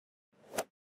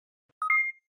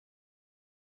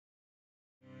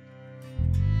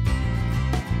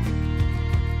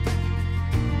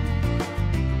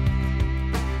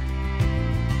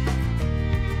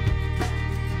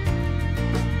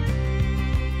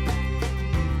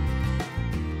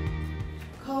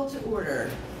of order.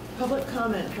 Public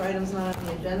comment for items not on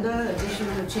the agenda,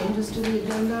 additions or changes to the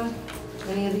agenda,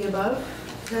 any of the above?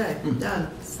 Okay, done.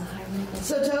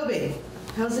 So Toby,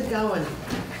 how's it going?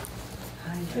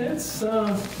 It's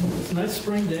a nice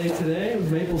spring day today.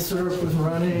 Maple syrup was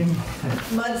running.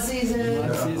 Mud season.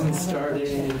 Mud season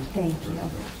starting. Thank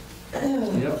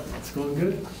you. Yep, it's going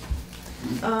good.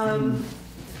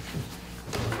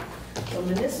 The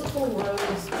municipal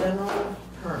roads general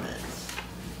permit.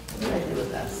 What do I do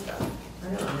with that stuff? I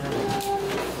don't know.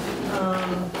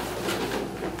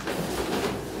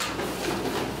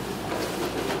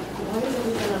 Why is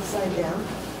everything upside down?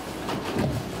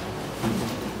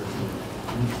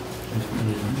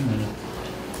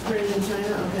 Printed in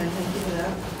China? Okay, thank you for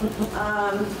that.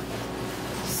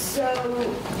 So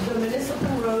the municipal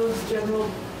roads general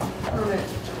permit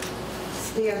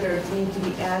standards need to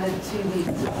be added to the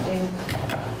existing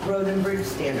road and bridge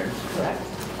standards, correct?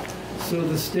 So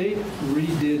the state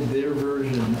redid their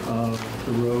version of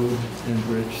the road and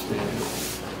bridge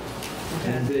standards.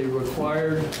 Okay. And they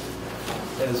required,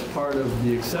 as part of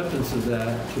the acceptance of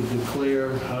that, to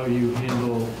declare how you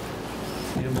handle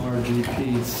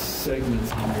MRGP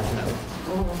segments in your town.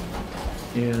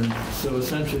 And so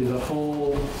essentially the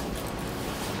whole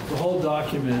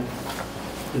document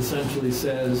essentially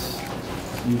says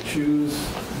you choose,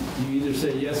 you either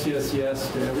say yes, yes,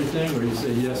 yes to everything, or you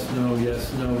say yes, no,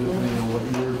 depending on what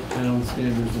your town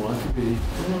standards want to be.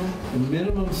 The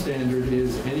minimum standard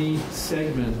is any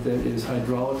segment that is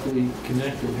hydraulically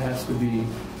connected has to be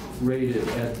rated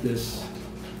at this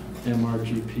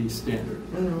MRGP standard.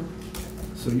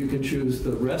 So you can choose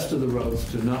the rest of the roads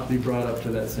to not be brought up to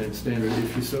that same standard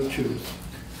if you so choose.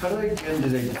 How do they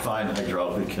define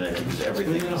hydraulically connected? Because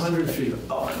everything Within 100 feet.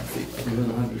 Oh, 100 feet.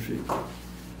 Within 100 feet.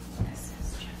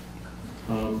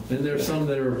 And there are some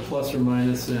that are plus or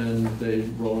minus, and they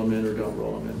roll them in or don't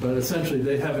roll them in. But essentially,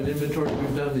 they have an inventory.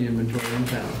 We've done the inventory in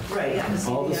town. Right, yeah.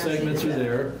 All the segments are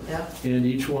there, and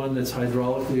each one that's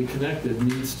hydraulically connected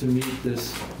needs to meet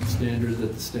this standard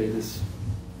that the state is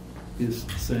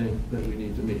saying that we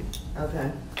need to meet.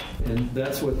 Okay. And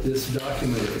that's what this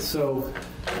document is. So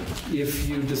if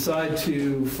you decide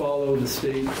to follow the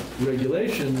state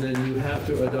regulation, then you have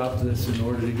to adopt this in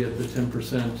order to get the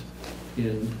 10%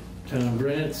 in town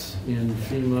grants, in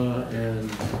FEMA and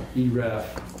ERAF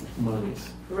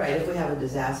monies. Right, if we have a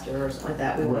disaster or something like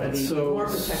that, we want to be more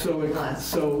protected than less.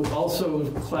 So also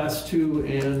Class 2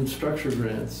 and structure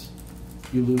grants,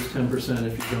 you lose 10%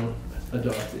 if you don't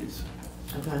adopt these.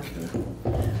 Okay.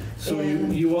 So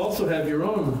you also have your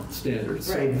own standards.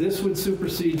 So Right. this would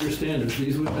supersede your standards.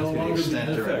 These would no To the longer be in extent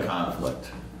they're in effect. conflict.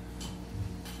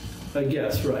 I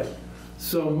guess, right.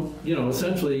 So,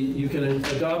 essentially, you can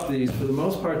adopt these. For the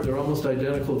most part, they're almost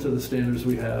identical to the standards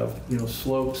we have,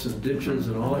 slopes and ditches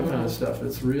and all that kind of stuff.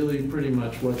 It's really pretty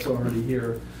much what's already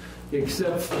here,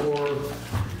 except for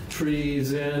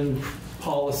trees and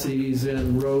policies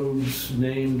and roads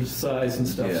named size and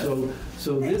stuff. Yeah.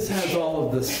 So this has all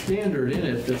of the standard in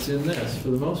it that's in this, for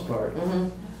the most part.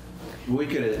 We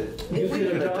could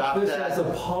adopt this as a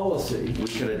policy. We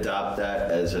could adopt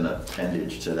that as an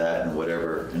appendage to that, and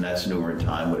whatever, and that's newer in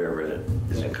time, whatever it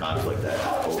is in conflict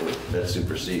that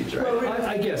supersedes, right? Well,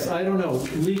 I guess, I don't know.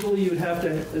 Legally, you'd have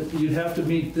to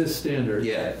meet this standard.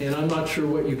 Yeah. And I'm not sure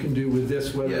what you can do with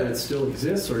this, whether Yeah. it still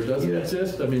exists or doesn't Yeah.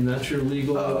 exist. I mean, that's your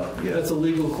legal, Yeah. that's a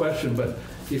legal question. But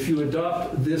if you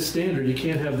adopt this standard, you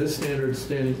can't have this standard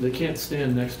they can't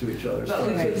stand next to each other. But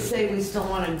we could say we still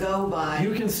want to go by.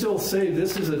 You can still say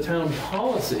this is a town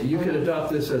policy. You could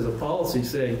adopt this as a policy,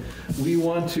 saying we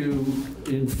want to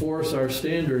enforce our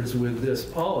standards with this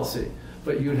policy.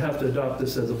 But you'd have to adopt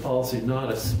this as a policy, not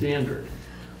a standard.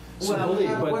 So Well, believe,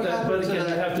 What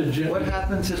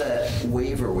happened to that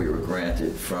waiver we were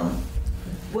granted from?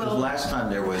 Well, Last time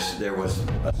there was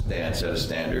a set of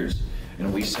standards,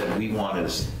 and we said we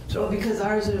wanted well, to. because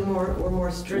ours were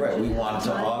more stringent. Right, we at the wanted to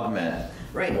time. augment.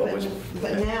 Right, what was.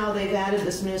 but now they've added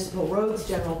this municipal roads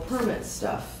general permit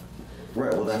stuff.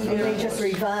 Right, well, that's what And they that just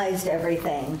was. revised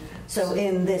everything. So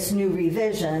in this new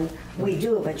revision, we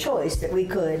do have a choice that we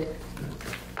could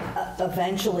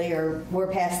eventually, or we're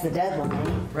past the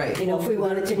deadline. Right. If we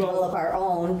wanted to develop our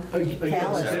own Again, the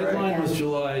calendar. deadline was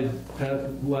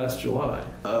last July.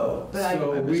 Oh.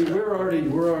 So we're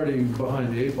already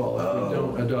behind the eight ball if we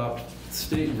don't adopt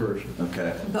state version.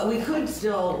 Okay. But we could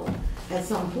still, at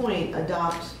some point,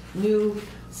 adopt new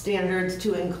standards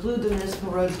to include the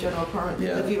municipal roads general permit.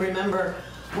 Yeah. If you remember,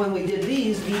 when we did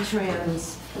these,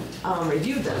 V-Trans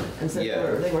reviewed them and said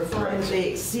they were fine. Right. They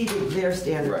exceeded their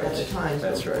standards at the time.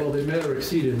 That's right. Well, they met or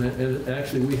exceeded, and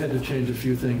actually we had to change a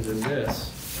few things in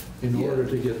this in Yeah. order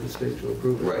to get the state to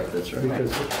approve it. Right, that's right.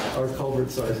 Because our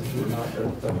culvert sizes were not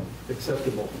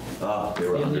acceptable. Ah, they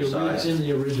were In undersized.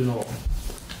 the original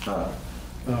Ah,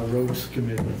 roads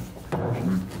committee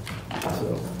version. mhm.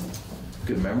 So,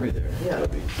 Good memory there. Yeah.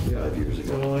 Toby, 5 years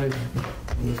ago. well, I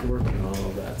was working on all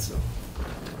of that, so.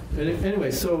 Anyway,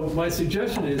 so my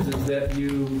suggestion is that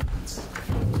you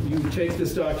take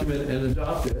this document and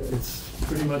adopt it. It's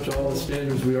pretty much all the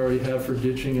standards we already have for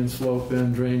ditching and slope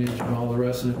and drainage and all the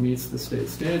rest, and it meets the state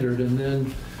standard. And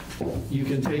then you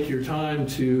can take your time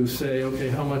to say, okay,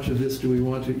 how much of this do we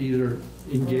want to either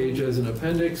engage as an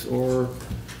appendix or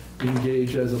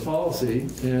engage as a policy?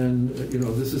 And,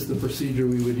 this is the procedure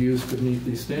we would use to meet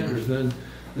these standards. Then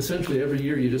essentially every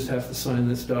year you just have to sign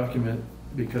this document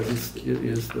because it's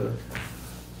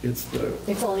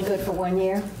It's only good for 1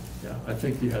 year? yeah, I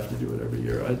think you have to do it every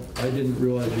year. I didn't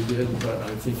realize you did, but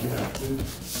I think you have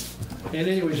to. And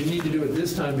anyways, you need to do it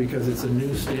this time because it's a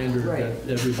new standard Right.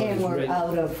 that everybody's And we're ready.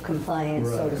 out of compliance,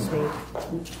 so to Right.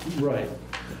 speak. Right,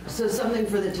 So something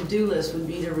for the to-do list would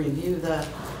be to review the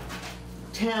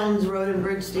town's road and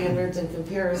bridge standards in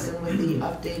comparison with the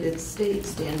updated state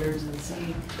standards and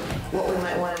see what we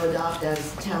might want to adopt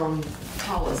as town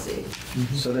policy.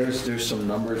 So there's some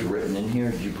numbers written in here.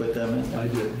 Did you put them in? I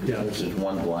did, yeah. This is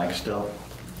one blank still.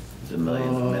 It's a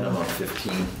minimum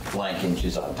 15 blank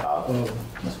inches on top. Oh.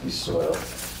 Must be soil.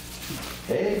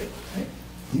 Hey,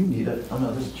 you need it. Oh,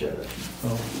 no, this is cheddar.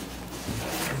 Oh,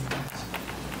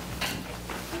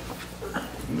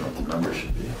 You know what the number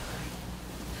should be.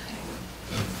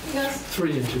 Yes.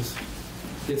 3 inches.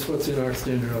 It's what's in our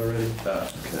standard already.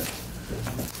 Ah, okay.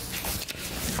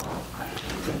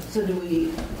 So do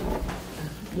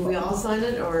we all sign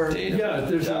it or? Date of Yeah,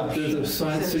 there's adoption. a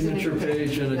signed signature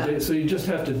page and a Yeah. date, so you just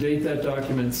have to date that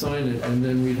document, sign it, and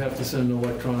then we'd have to send an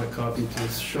electronic copy to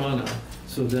Shauna.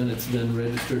 So then it's then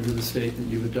registered with the state that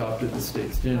you've adopted the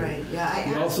state standard. Right, yeah,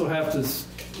 You also have to,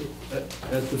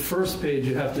 at the first page,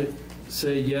 you have to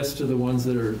say yes to the ones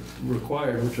that are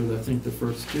required, which are, I think, the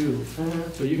first 2.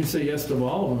 So you can say yes to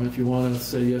all of them if you want to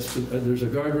say yes to, there's a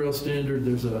guardrail standard,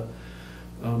 there's a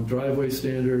driveway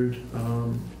standard,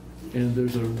 and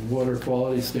there's a water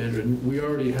quality standard. And we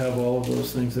already have all of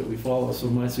those things that we follow, so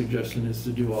my suggestion is to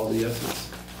do all the yeses.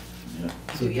 Yeah.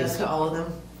 So Do yes just- to all of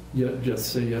them? Yeah,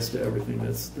 just say yes to everything,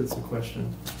 that's a question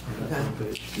on that front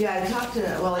page. Yeah, I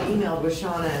emailed with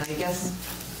Shauna, and I guess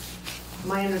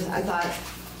I thought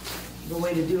the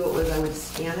way to do it was I would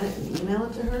scan it and email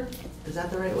it to her. Is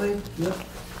that the right way? Yep.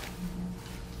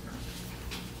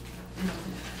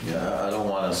 Yeah, I don't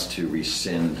want us to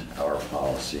rescind our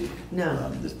policy.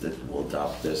 No. We'll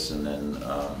adopt this and then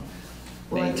Well,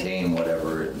 I maintain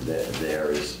whatever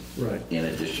there is Right. in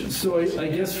addition. So I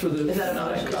guess for the. Is that a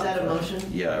Not motion? in Is that a conflict.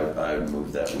 motion? Yeah, I would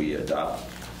move that we adopt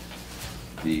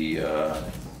the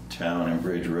town and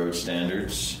bridge road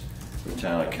standards for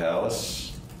town of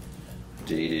Calais,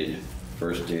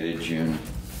 first dated June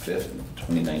 5th,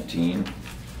 2019,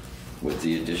 with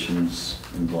the additions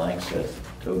in blanks that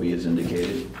Toby has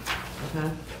indicated Okay.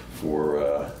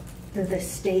 for, The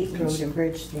state road and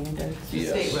bridge standards. yes.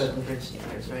 State road and bridge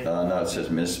standards, right? No, it says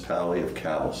municipality of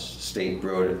Calais, state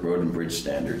road and bridge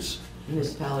standards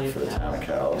Municipality for the town of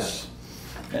Calais.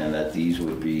 And that these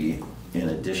would be in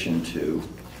addition to,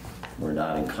 or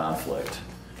not in conflict,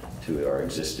 to our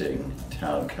existing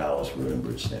town of Calais road and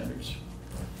bridge standards.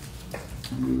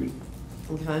 We would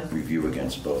Okay, review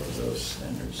against both of those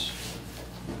standards.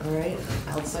 all right,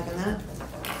 I'll second that.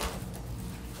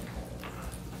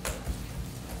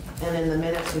 And in the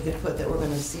minutes, we could put that we're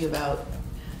gonna see about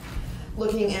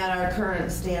looking at our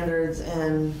current standards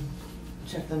and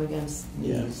check them against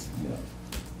these. Yeah.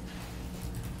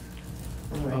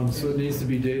 All right. So it needs to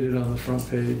be dated on the front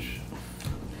page.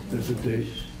 There's a date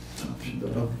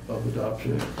of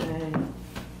adoption. Okay,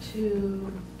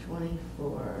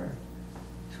 2/24/2020.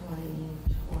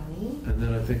 And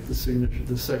then I think the signature,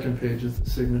 the second page is the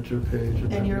signature page.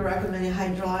 And then you're recommending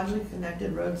hydrologically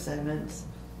connected road segments.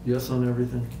 Yes on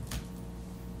everything.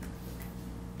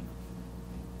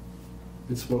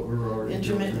 It's what we're already doing.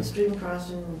 Intermittent stream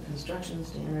crossing, construction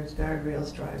standards,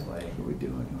 guardrails, driveway. What we do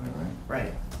anyway, right?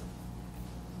 Right.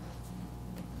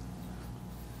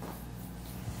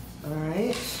 All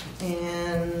right,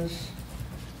 and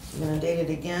I'm gonna date it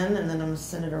again, and then I'm gonna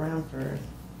send it around for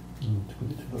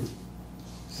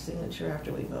signature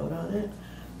after we vote on it.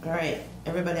 All right,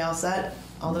 everybody all set?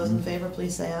 All those in favor,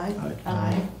 please say aye. Aye.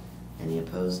 Aye. Any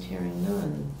opposed? Hearing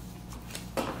none.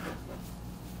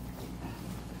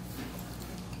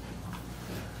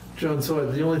 John, so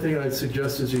the only thing I'd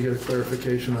suggest is you get a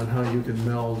clarification on how you can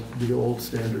meld the old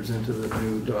standards into the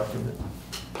new document.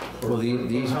 or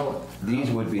how- these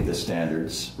would be the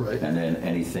standards. Right. And then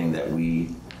anything that we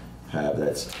have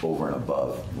that's over and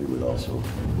above, we would also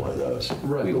employ those.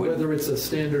 Right, We but would- whether it's a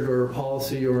standard or a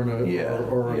policy or Yeah,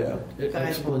 or yeah. an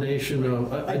explanation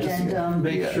of, I just Addendum.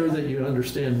 make Yeah. sure that you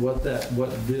understand what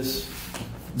this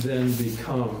then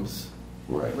becomes.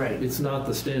 Right. Right. It's not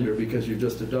the standard because you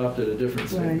just adopted a different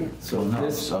standard. Right. So So no,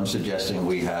 this, I'm suggesting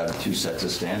we have two sets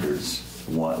of standards.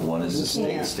 One is the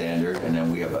state Yeah. standard, and then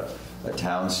we have a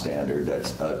town standard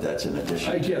that's in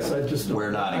addition. I guess I just don't. We're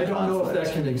not in I don't know if that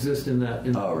conflict. can exist in that.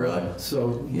 Oh, really?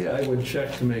 So Yeah. I would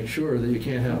check to make sure that you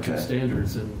can't have two Okay.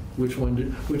 standards and which one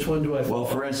do I? Well,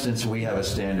 for instance, we have a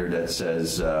standard that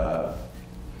says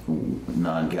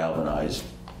non-galvanized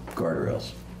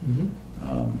guardrails. Mhm.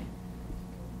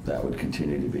 That would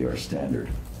continue to be our standard.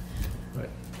 Right.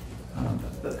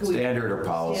 But could we- Standard or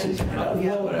policy. Yeah.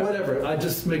 Well, whatever, I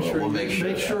just make Well, sure, we'll make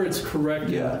sure it's correct,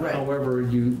 Yeah. Right. however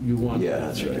you want. Yeah,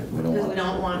 that's right. We don't Because we want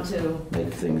don't want to, to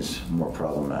make things more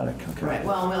problematic. Okay. right,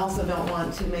 well, we also don't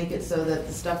want to make it so that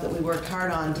the stuff that we worked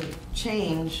hard on to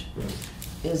change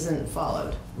isn't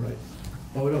followed. Right.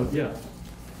 Oh, we don't, yeah.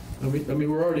 I mean,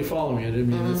 we're already following it, I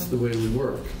mean, it's the way we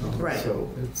work. Right. So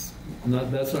it's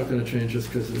not, that's not gonna change just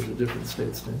because there's a different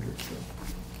state standard, so.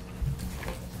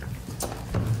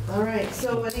 All right,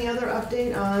 so any other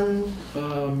update on,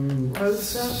 Road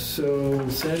stuff? So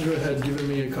Sandra had given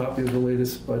me a copy of the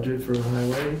latest budget for the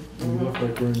highway. We look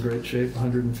like we're in great shape,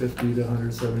 $150,000 to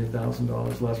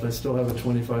 $170,000 left. I still have a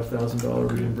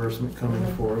 $25,000 reimbursement coming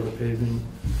for the paving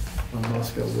on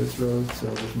Moscow Woods Road, so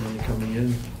there's money coming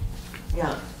in.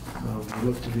 yeah, We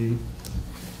look to be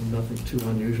nothing too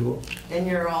unusual. and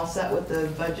you're all set with the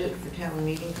budget for town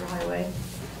meeting for highway?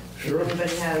 Sure. If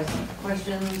anybody has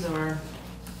questions or,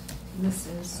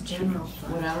 Mrs. General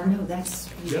Fund. Whatever. No, that's.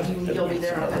 Yeah. you'll be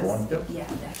there on Another this? one? Yep. Yeah,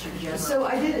 that's your general. So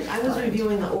I was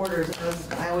reviewing the orders,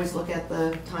 I always look at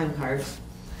the time cards.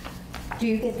 Do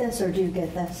you get this or do you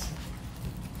get this?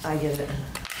 I get it.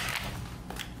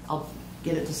 I'll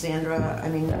get it to Sandra,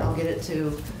 I'll get it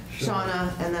to Sure.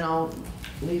 Shauna, and then I'll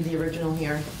leave the original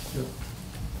here. Yep.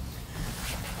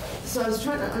 So I was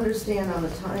trying to understand on the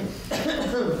time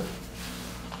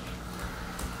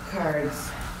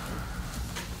cards,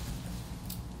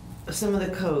 some of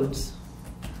the codes.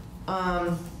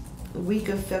 The week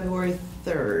of February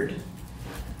 3rd,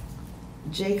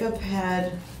 Jacob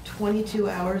had 22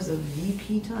 hours of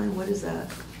VP time. What is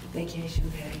that? Vacation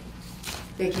pay.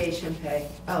 Vacation pay.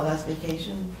 Oh, that's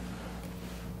vacation.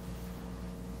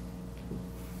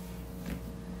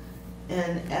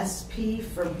 And SP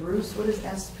for Bruce, what is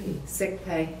SP? Sick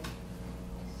pay.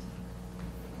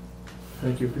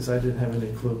 Thank you, because I didn't have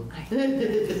any clue. I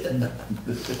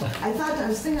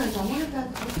was thinking, I wonder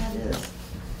what that is.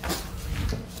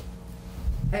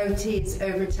 OT is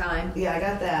overtime. Yeah, I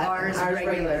got that. Ours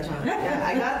regular time. Yeah,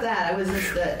 I got that. I was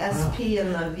just the SP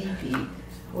and the VP.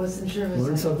 Wasn't sure if it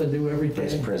Learn was. something new every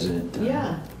Vice day. President.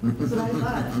 Yeah, that's what I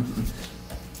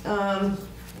thought.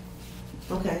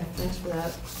 Okay, thanks for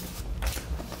that.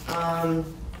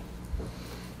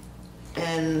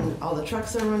 And all the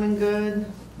trucks are running good,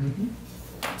 Mhm.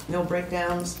 no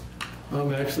breakdowns.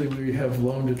 Actually, we have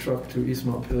loaned a truck to East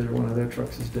Montpelier. One of their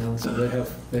trucks is down, so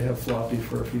they have floppy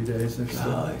for a few days. It's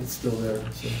still there.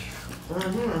 So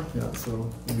Uh-huh. yeah, so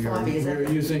Floppy, is that we're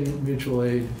the- using mutual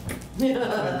aid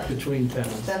between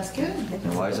towns That's good.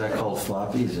 And why is that called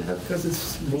floppy? Is it have, because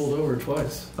it's rolled over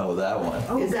twice. oh, that one.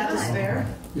 Oh, Is that the God. spare?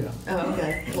 Yeah, Oh,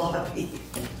 okay, floppy.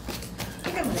 I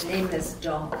think I'm gonna name this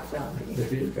dog Floppy.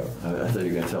 there you go. I thought you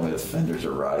were going to tell me the fenders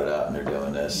are rotted out and they're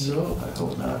doing this. No. I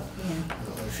hope not. Yeah.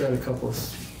 It's had a couple of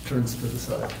turns to the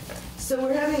side. So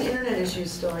we're having internet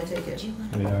issues still, I take it.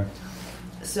 We are.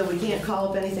 So we can't call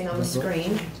up anything on the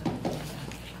screen.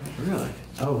 Really?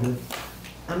 Oh, good.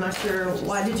 I'm not sure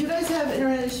why. Did you guys have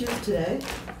internet issues today?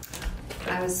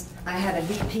 I had a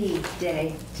VP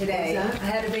day today. What's that? I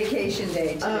had a vacation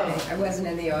day today. Oh. I wasn't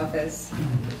in the office.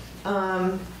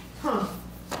 Huh.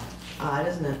 Odd,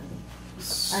 isn't it?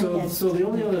 So the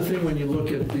only other thing when you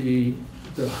look at the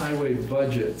highway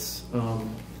budgets,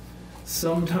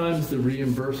 sometimes the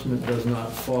reimbursement does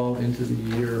not fall into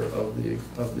the year of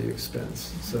the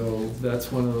expense. So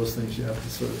that's one of those things you have to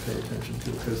sort of pay attention to,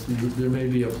 because there may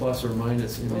be a plus or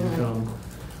minus in income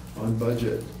on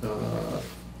budget.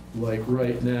 Like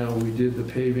right now, we did the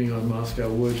paving on Moscow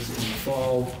Woods in the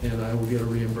fall, and I will get a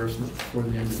reimbursement before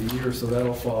the end of the year, so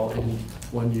that'll fall in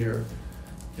 1 year.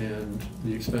 And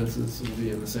the expenses will be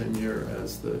in the same year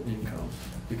as the income,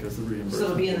 because the reimbursement. So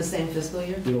it'll be in the same fiscal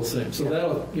year? It'll same, so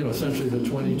that'll, essentially the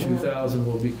 22,000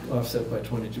 will be offset by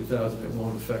 22,000, it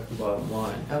won't affect the bottom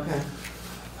line. Okay.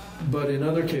 But in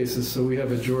other cases, so we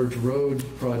have a George Road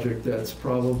project that's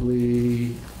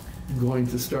probably going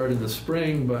to start in the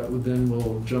spring, but then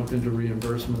we'll jump into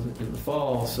reimbursement in the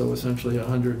fall. So essentially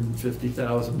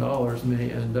 $150,000 may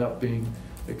end up being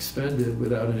expended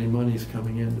without any monies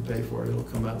coming in to pay for it. It'll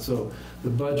come out. So the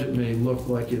budget may look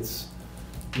like it's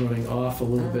running off a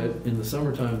little bit in the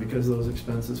summertime because those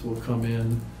expenses will come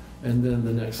in, and then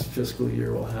the next fiscal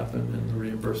year will happen and the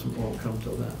reimbursement won't come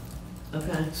till then.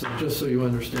 Okay. So just so you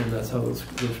understand, that's how those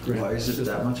grants. Why is it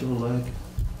that much of a lag?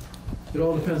 It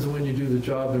all depends on when you do the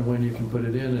job and when you can put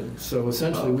it in. And so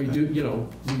essentially, we do,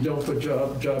 we don't put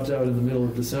jobs out in the middle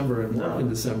of December and work in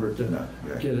December to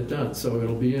get it done. So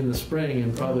it'll be in the spring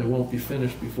and probably won't be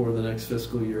finished before the next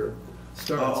fiscal year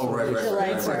starts. Oh,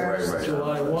 right.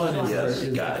 July 1 is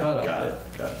the cutoff.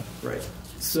 Got it, right.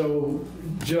 So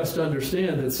just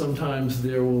understand that sometimes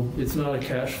it's not a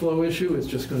cash flow issue, it's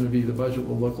just going to be the budget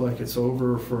will look like it's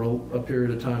over for a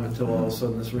period of time until all of a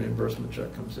sudden this reimbursement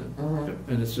check comes in.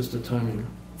 And it's just a timing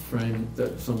frame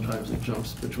that sometimes it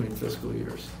jumps between fiscal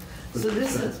years. So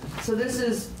this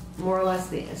is more or less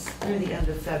through the end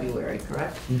of February,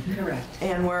 correct? Correct.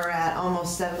 And we're at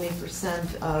almost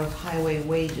 70% of highway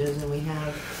wages, and we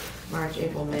have March,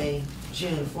 April, May,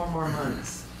 June, 4 more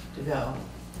months to go.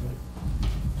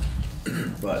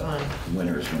 But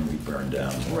winter is when we burn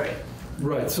down.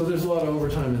 Right, so there's a lot of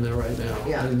overtime in there right now.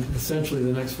 Yeah. And essentially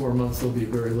the next 4 months there'll be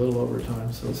very little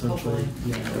overtime, so essentially,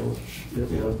 Don't have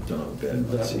a bad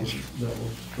mud season. That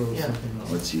will throw something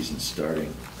off. Mud season's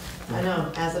starting. I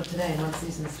know, as of today, mud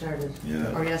season started.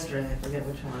 Yeah. Or yesterday, I forget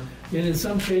which one. And in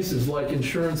some cases, like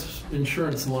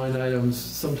insurance line items,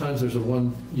 sometimes there's a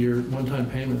one-time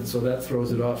payment, so that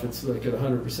throws it off. It's like at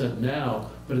 100% now,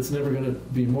 but it's never going to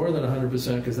be more than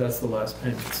 100% because that's the last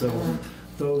payment. So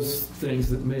those things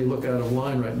that may look out of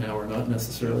line right now are not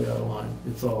necessarily out of line.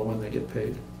 It's all when they get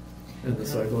paid in the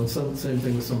cycle. And same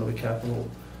thing with some of the capital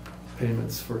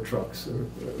payments for trucks, or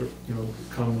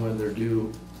come when they're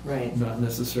due. Right. Not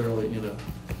necessarily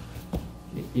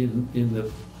in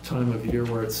the time of year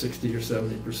where it's 60 or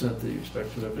 70% that you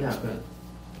expect to have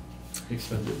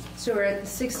expended. So we're at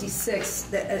 66,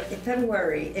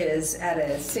 February is at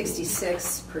a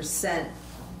 66%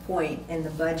 point in the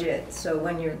budget. So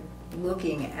when you're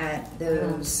looking at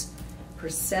those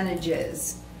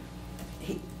percentages,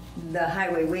 the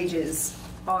highway wages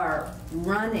are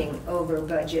running over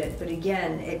budget, but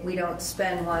again, we don't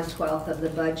spend 1/12 of the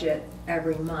budget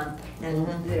every month, and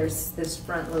there's this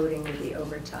front loading with the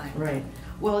overtime. Right.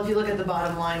 Well, if you look at the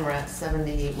bottom line, we're at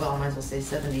 70, well, I might as well say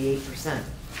 78%.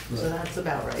 So that's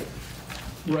about right.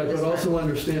 Right, but also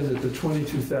understand that the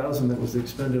 $22,000 that was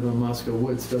expended on Moscow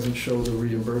Woods doesn't show the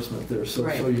reimbursement there. So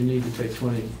you need to take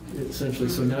 20, essentially.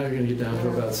 So now you're going to get down to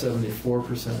about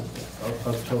 74%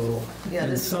 of total. Yeah,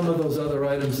 and some of those other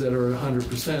items that are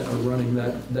 100% are running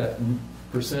that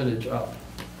percentage up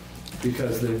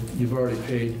because you've already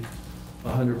paid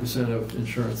 100% of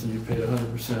insurance and you paid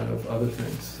 100% of other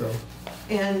things. So.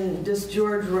 And this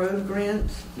George Road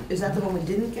grant, is that the one we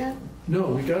didn't get? No,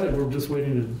 we got it. We're just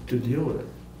waiting to deal with it.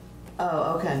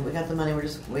 Oh, okay. We got the money. We're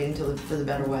just waiting for the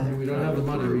better weather. We don't have the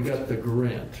money. We got the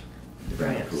grant.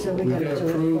 Right. So we got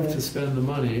approved to spend the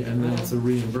money, and then it's a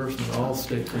reimbursement. All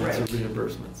state grants are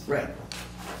reimbursements. Right.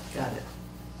 Got it.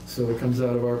 So it comes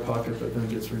out of our pocket, but then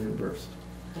gets reimbursed.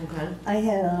 Okay. I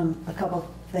had a couple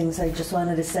things I just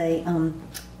wanted to say.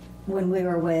 When we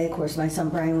were away, of course, my son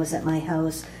Brian was at my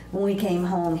house. When we came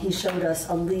home, he showed us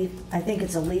a leaf, I think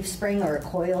it's a leaf spring or a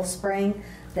coil spring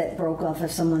that broke off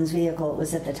of someone's vehicle. It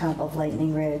was at the top of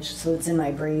Lightning Ridge, so it's in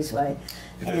my breezeway.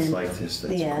 If it's like this,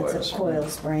 that's a coil spring. It's a coil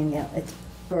spring, yeah. It's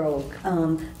broke.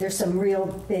 There's some real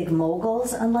big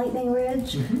moguls on Lightning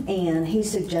Ridge, and he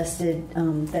suggested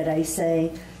that I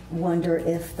wonder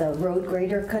if the road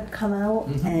grader could come out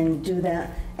and do that.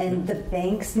 And the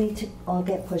banks need to all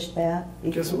get pushed back.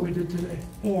 Guess what we did today?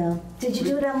 Yeah. Did you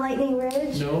do it on Lightning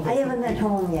Ridge? No. I haven't been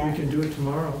home yet. We can do it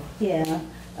tomorrow. Yeah.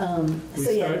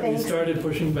 We started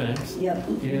pushing banks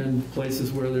in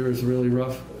places where there is really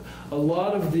rough. A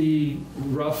lot of the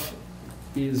rough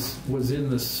was in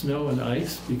the snow and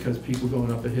ice because people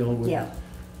going up a hill with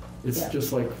it's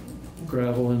just like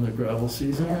gravel in the gravel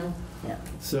season. Yeah.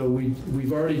 So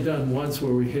we've already done once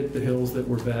where we hit the hills that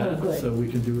were bad, so we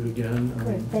can do it again.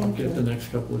 I'll get the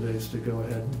next couple of days to go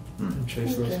ahead and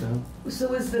chase those down.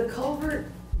 So is the culvert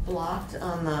blocked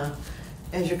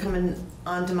as you're coming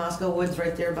onto Moscow Woods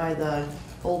right there by the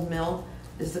old mill?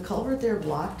 Is the culvert there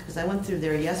blocked? Because I went through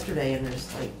there yesterday and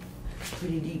there's like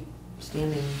pretty deep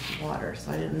standing water,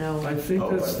 so I didn't know. I think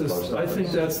that's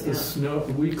the snow.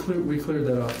 We cleared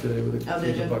that off today with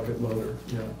a bucket loader.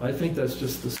 Yeah, I think that's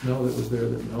just the snow that was there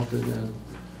that melted, and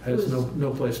has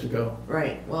no place to go.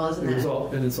 Right, well, isn't It was that, all,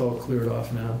 and it's all cleared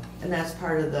off now. and that's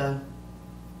part of the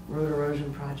road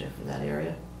erosion project for that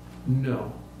area?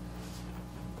 No.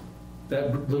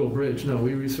 That little bridge, no,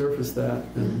 we resurfaced that,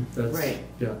 and that's, Right.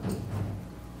 yeah.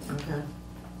 Okay.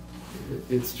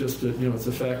 It's just, it's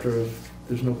a factor of,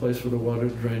 there's no place for the water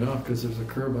to drain off because there's a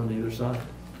curb on either side.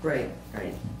 Right,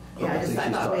 right. Oh, Yeah, I just, I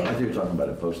thought I think maybe, you're talking about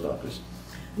a post office.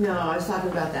 no, I was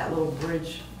talking about that little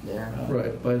bridge there.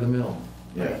 Right, by the mill,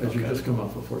 Yeah, as you okay. just come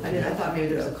off of 14. I thought maybe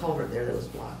there was a culvert there that was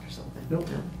blocked or something. Nope.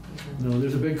 No? No,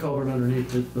 there's a big culvert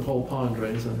underneath, the whole pond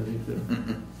drains underneath there.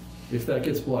 If that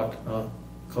gets blocked,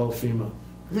 call FEMA.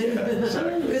 Okay.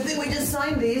 Good thing we just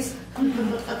signed these.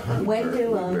 When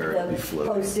do Barely the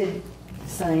floating. posted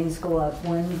signs go up?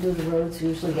 When do the roads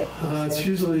usually get It's posted?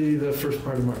 usually the first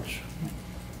part of March.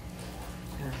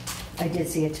 I did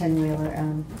see a 10-wheeler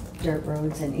on dirt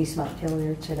roads in East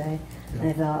Montpelier today. And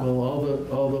I thought, Well,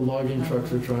 all the logging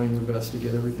trucks are trying their best to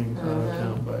get everything out of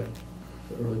town by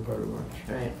the early part of March.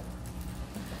 Right.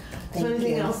 Thank So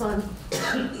anything you. else on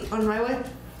highway?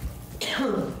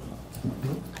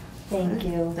 thank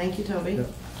you. Thank you, Toby. Yep.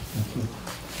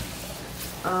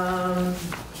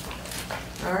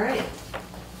 All right.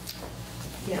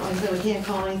 Yeah, like I said, we can't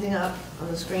call anything up on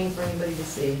the screen for anybody to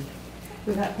see.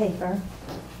 We got paper.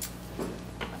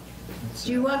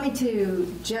 Do you want me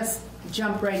to just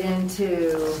jump right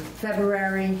into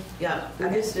February? Yeah, we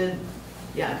just did,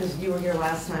 yeah, because you were here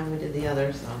last time we did the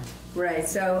others, so. Right,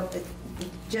 so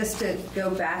just to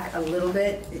go back a little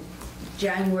bit,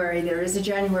 January, there is a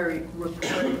January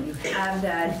report. You have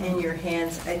that in your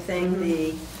hands. I think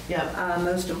the Yeah.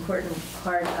 most important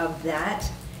part of that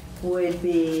would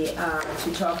be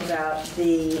to talk about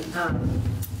the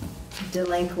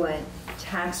delinquent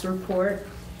tax report.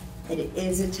 It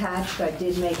is attached. I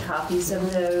did make copies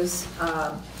of those.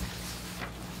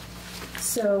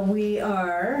 So we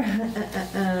are,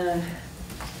 hang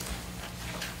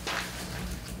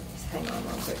on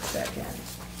one quick second.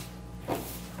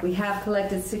 We have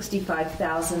collected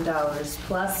 $65,000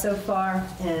 plus so far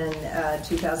in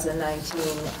 2019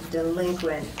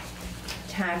 delinquent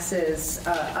taxes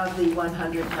of the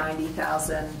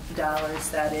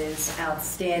 $190,000 that is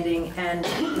outstanding, and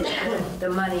the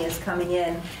money is coming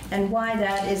in. And why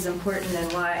that is important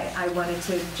and why I wanted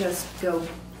to just go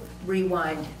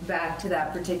rewind back to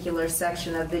that particular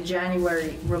section of the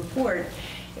January report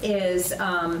is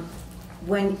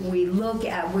when we look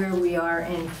at where we are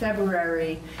in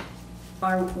February,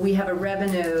 we have a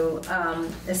revenue,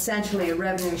 essentially a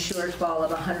revenue shortfall of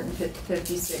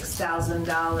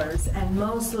 $156,000, and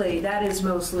that is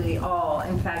mostly all,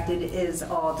 in fact, it is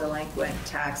all delinquent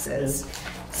taxes.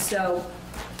 So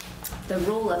the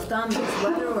rule of thumb is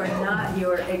whether or not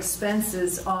your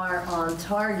expenses are on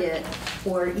target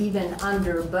or even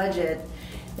under budget,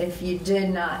 if you did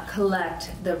not collect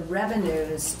the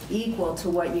revenues equal to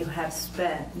what you have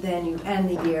spent, then you end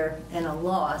the year in a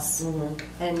loss,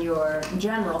 and your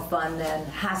general fund then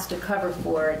has to cover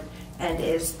for it and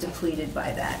is depleted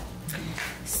by that.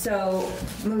 So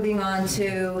moving on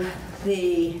to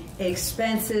the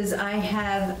expenses, I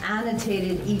have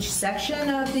annotated each section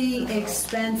of the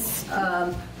expense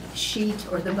sheet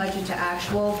or the budget to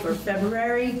actual for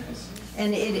February.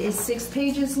 And it is 6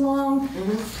 pages long,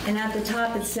 and at the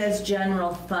top it says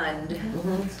general fund.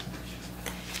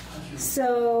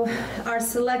 So our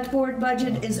select board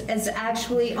budget is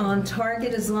actually on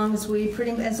target. As long as we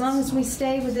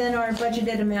stay within our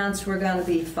budgeted amounts, we're going to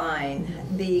be fine.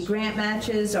 The grant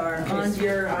matches are on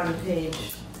You're on page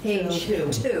two.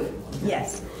 2.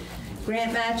 Yes,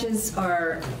 grant matches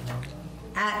are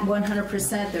at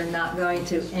 100%. They're not going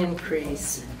to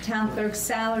increase. Town clerk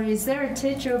salaries, they're a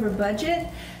titch over budget,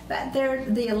 but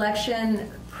the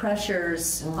election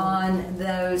pressures on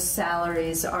those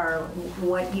salaries are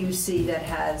what you see that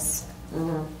has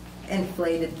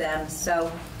inflated them.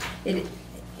 So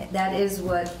that is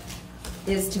what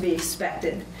is to be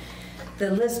expected. The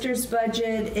lister's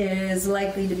budget is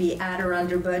likely to be at or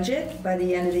under budget by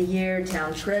the end of the year.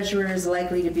 Town treasurer is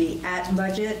likely to be at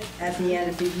budget at the end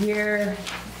of the year.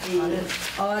 The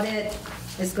audit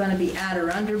is going to be at or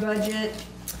under budget.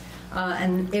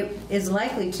 And it is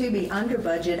likely to be under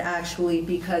budget, actually,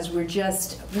 because we're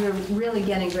really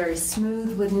getting very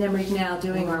smooth with NIMRIC now,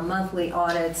 doing our monthly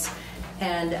audits.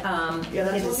 And Yeah,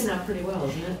 that's working out pretty well,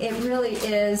 isn't it? it really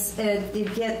is.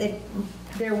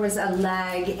 There was a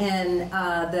lag in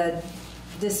the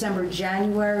December,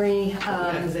 January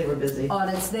Because they were busy.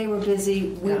 audits. They were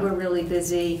busy. We Yeah. were really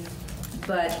busy.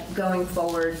 But going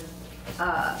forward,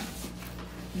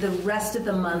 the rest of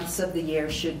the months of the year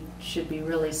should be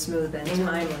really smooth and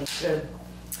timely. Good.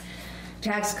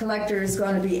 Tax collector is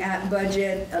going to be at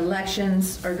budget,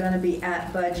 elections are going to be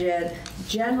at budget.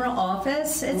 General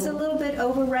office, it's a little bit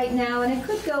over right now, and it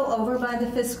could go over by the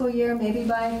fiscal year, maybe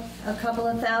by a couple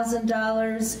of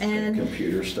 $1,000s. And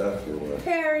Computer stuff or what?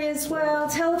 areas, well,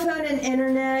 telephone and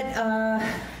internet,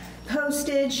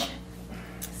 postage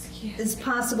is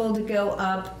possible to go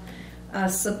up.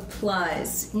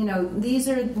 Supplies, you know, these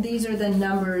are the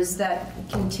numbers that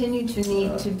continue to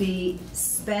need to be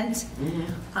spent,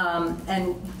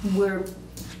 and we're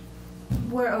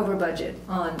over budget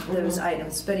on those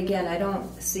items. But again, I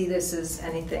don't see this as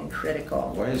anything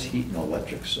critical. Why is heat and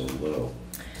electric so low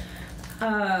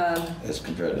as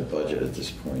compared to budget at this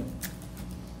point?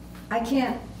 I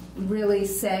can't really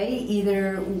say.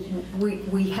 Either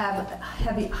we have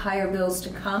higher bills to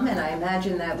come, and I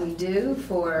imagine that we do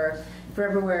for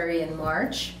February and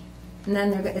March, and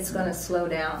then it's going to slow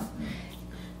down.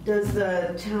 Does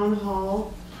the town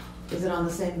hall, is it on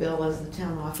the same bill as the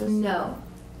town office? No,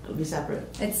 It'll be separate?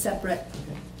 it's separate.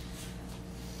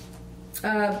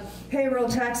 Okay. Payroll,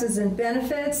 taxes, and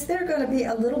benefits, they're going to be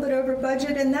a little bit over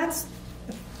budget, and that's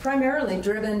primarily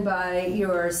driven by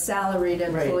your salaried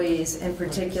employees, in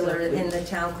particular in the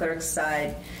town clerk's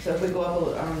side. So if we go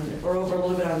up, if we're over a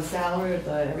little bit on salary,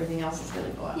 everything else is going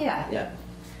to go up? Yeah. Yeah.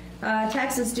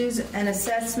 Taxes, dues, and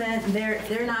assessment,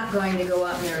 they're not going to go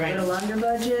up, and they're a little under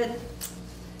budget.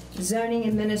 Zoning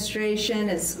administration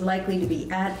is likely to be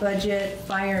at budget.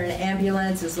 Fire and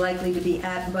ambulance is likely to be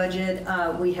at budget.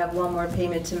 We have one more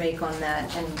payment to make on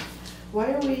that. And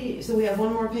Why are we, so we have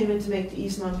one more payment to make to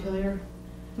East Montpelier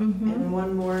and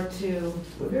one more to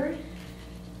Woodbury?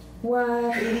 Well,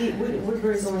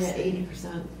 Woodbury's only at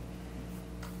 80%.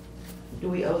 Do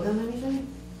we owe them anything?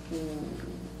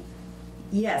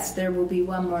 yes, there will be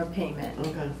one more payment.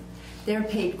 Okay. They're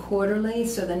paid quarterly,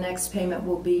 so the next payment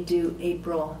will be due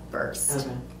April 1st.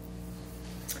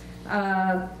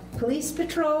 Okay. Police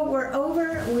patrol, we're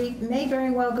over. We may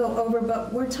very well go over,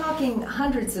 but we're talking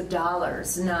hundreds of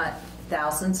dollars, not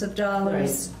thousands of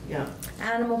dollars. Right. Yeah.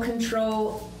 Animal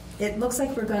control, it looks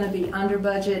like we're going to be under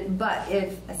budget, but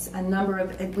if it's a number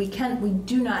of, if we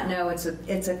do not know.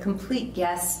 It's a complete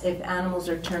guess. If animals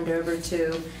are turned over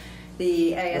to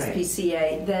the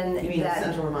ASPCA, then You mean that the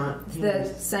Central Vermont? the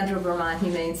Central Vermont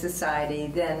Humane Society,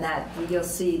 then that you'll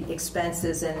see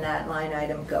expenses in that line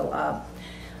item go up.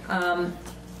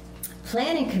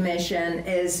 Planning Commission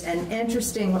is an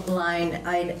interesting line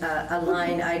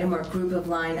item or group of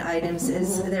line items.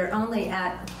 Is they're only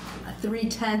at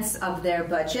 3/10 of their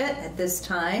budget at this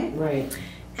time. Right.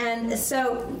 And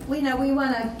so, we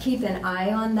want to keep an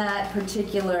eye on that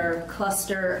particular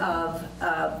cluster of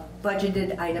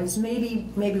budgeted items. Maybe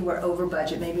we're over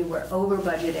budget. Maybe we're over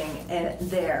budgeting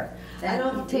there. And I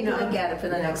don't take a look at it for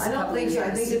the next couple of years. I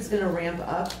don't think so. I think it's going to ramp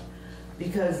up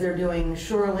because they're doing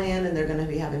shoreland and they're going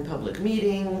to be having public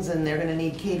meetings and they're going to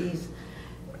need Katie's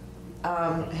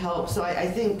help. So I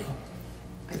think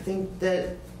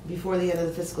that before the end of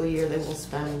the fiscal year, they will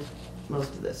spend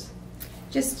most of this.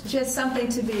 Just something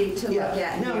to look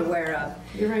at and be aware of.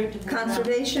 You're right.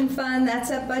 Conservation fund, that's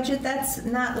at budget. That's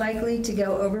not likely to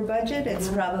go over budget. It's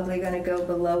probably going to go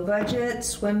below budget.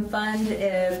 Swim fund,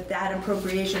 if that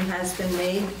appropriation has been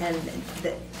made, and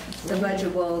the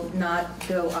budget will not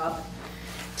go up.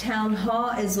 Town hall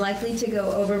is likely to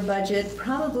go over budget,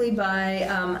 probably by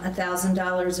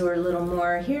 $1,000 or a little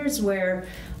more. Here's where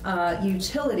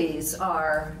utilities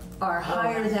are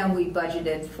higher than we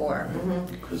budgeted for.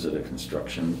 Because of the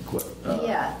construction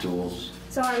tools.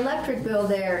 So our electric bill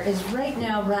there is right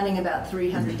now running about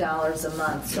 $300 a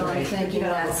month. So I'm thinking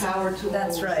that's power tools.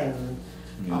 That's right.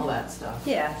 And all that stuff.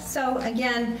 Yeah. So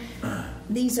again,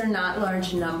 these are not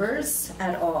large numbers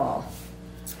at all.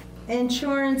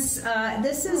 Insurance.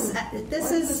 This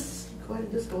is. Why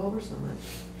did this go over so much?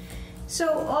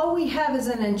 So all we have is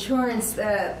an insurance.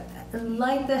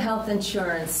 Like the health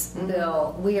insurance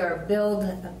bill, we are billed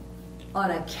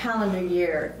on a calendar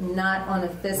year, not on a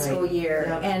fiscal year.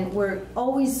 Yep. And we're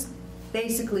always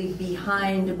basically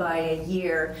behind by a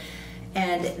year.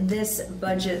 And this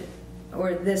budget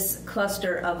or this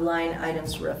cluster of line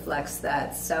items reflects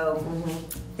that. So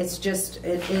it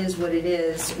is what it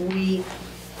is. We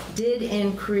did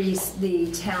increase the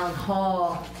town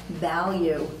hall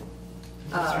value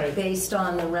based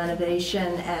on the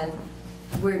renovation, and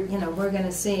we're going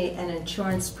to see an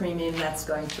insurance premium that's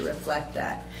going to reflect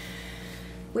that.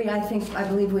 I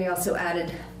believe we also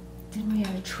added, didn't we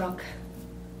add a truck?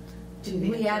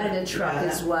 We added a truck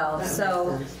as well.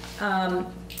 So,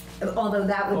 although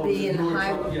that would be in the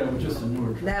highway. Yeah, just a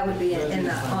newer truck. That would be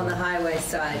on the highway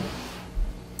side.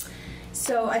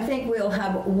 So I think we'll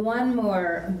have one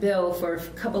more bill for a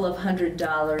couple of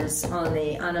 $100 on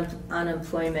the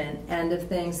unemployment end of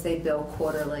things. They bill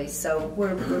quarterly. So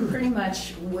we're pretty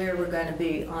much where we're going to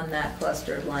be on that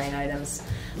cluster of line items.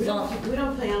 We don't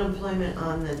pay unemployment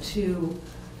on the 2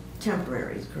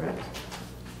 temporaries, correct?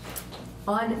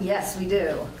 Yes, we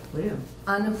do. We do.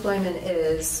 Unemployment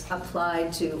is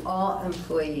applied to all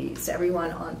employees,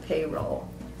 everyone on payroll.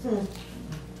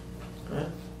 Okay.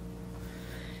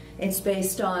 It's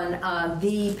based on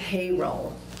the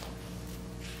payroll.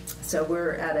 So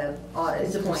we're at an audit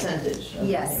It's a point. percentage of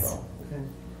Yes. payroll. Okay.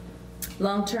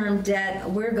 Long-term debt,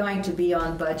 we're going to be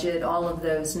on budget. All of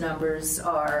those numbers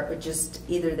are just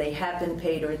either they have been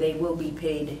paid or they will be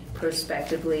paid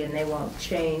prospectively and they won't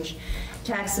change.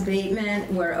 Tax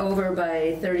abatement, we're over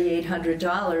by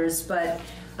 $3,800, but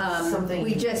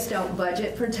we just don't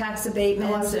budget for tax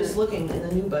abatements. No, I was just looking in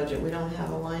the new budget, we don't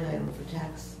have a line item for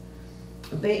tax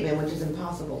abatement, which is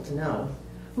impossible to know.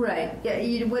 Right, yeah,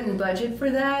 you wouldn't budget for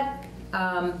that,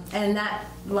 and that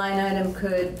line item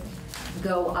could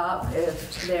go up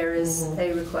if there is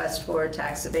a request for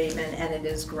tax abatement and it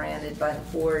is granted by the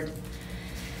board.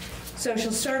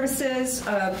 Social services,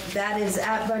 that is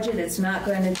at budget, it's not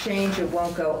going to change, it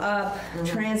won't go up.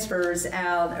 Transfers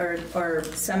out or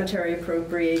cemetery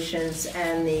appropriations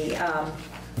and the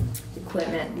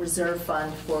equipment reserve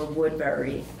fund for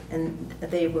Woodbury. And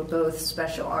they were both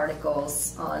special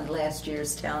articles on last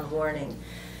year's town warning.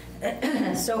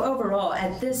 So overall,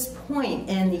 at this point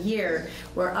in the year,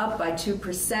 we're up by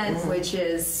 2%, which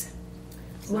is,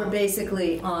 we're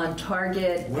basically on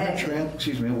target. What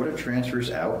are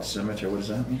transfers out cemetery? What does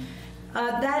that mean?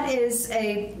 That is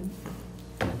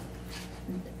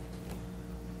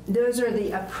those are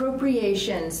the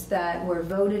appropriations that were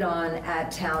voted on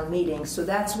at town meeting. So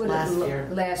that's what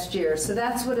last year. So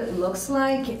that's what it looks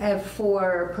like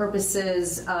for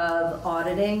purposes of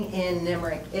auditing in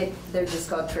NIMRIC. They're just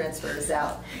called transfers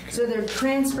out. So they're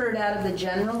transferred out of the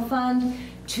general fund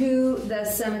to the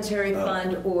cemetery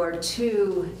fund or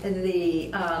to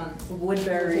the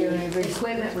Woodbury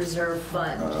Equipment Reserve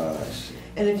Fund. I see.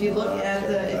 And if you look at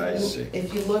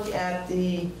if you look at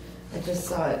I just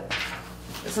saw it,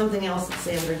 something else that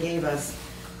Sandra gave us,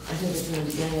 I think it's in the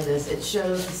beginning of this, it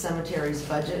shows the cemetery's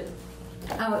budget.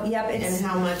 Oh, yep. And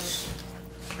how much,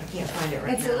 I can't find it right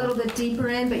now. It's a little bit deeper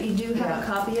in, but you do have a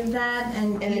copy of that,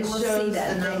 and it you will see shows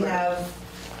that that number. they have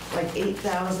like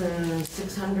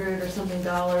 $8,600 or something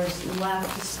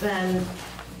left to spend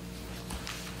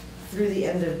through the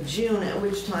end of June, at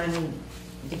which time,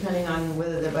 depending on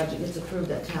whether the budget gets approved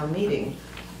at town meeting,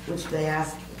 which they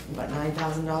asked, about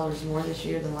 $9,000 more this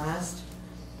year than last.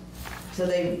 So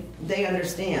they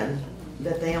understand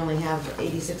that they only have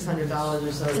 $8,600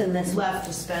 or so left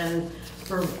to spend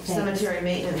for cemetery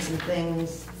maintenance and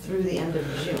things through the end of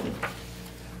June.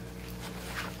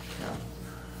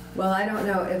 Well, I don't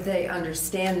know if they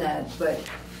understand that, but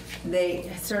they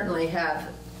certainly have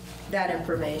that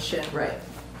information. Right.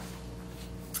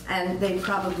 And they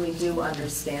probably do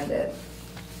understand it.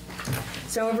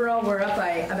 So overall, we're up by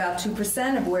about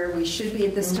 2% of where we should be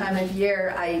at this time of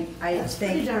year. I That's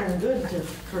think pretty darn good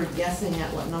for guessing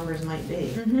at what numbers might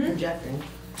be, projecting.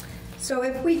 so.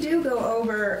 If we do go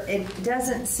over, it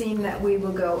doesn't seem that we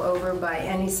will go over by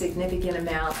any significant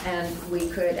amount, and we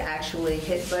could actually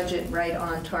hit budget right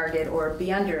on target or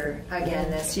be under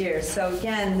again this year. So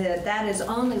again, that is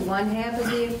only one half of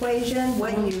the equation.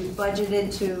 What you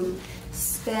budgeted to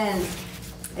spend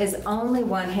is only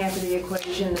one half of the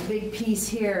equation. The big piece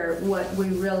here, what we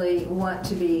really want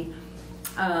to be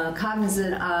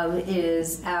cognizant of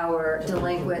is our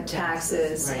delinquent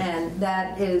taxes. Right. And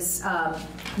that is,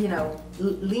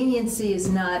 leniency is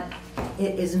not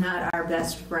our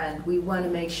best friend. We want to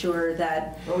make sure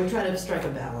that... Well, we try to strike a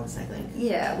balance, I think.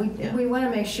 we want to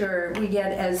make sure we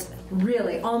get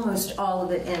really almost all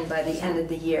of it in by the end of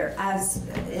the year, as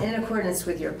in accordance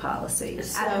with your policy,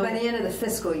 by the end of the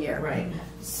fiscal year. Right.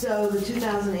 So the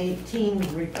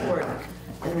 2018 report,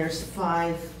 and there's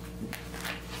 5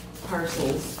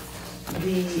 parcels.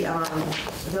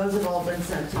 Those have all been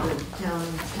sent to the town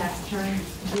tax attorney?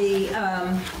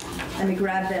 Let me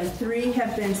grab them. 3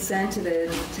 have been sent to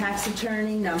the tax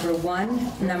attorney, number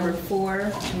 1, number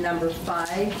 4, number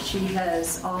 5. She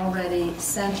has already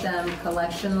sent them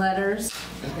collection letters.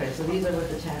 Okay, so these are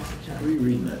with the tax attorney.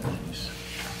 Rereading that, please.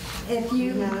 If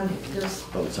you... just...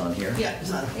 Oh, it's on here? Yeah,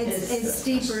 it's on. It's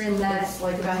steeper in that... It's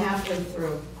like about halfway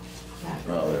through.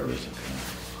 Oh, there it is.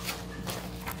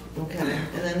 Okay,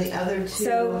 and then the other 2...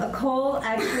 So Cole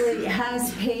actually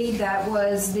has paid, that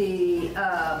was the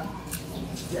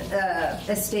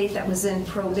estate that was in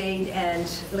probate, and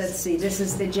let's see, this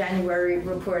is the January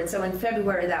report. So in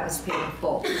February, that was paid in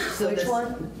full. So Which this-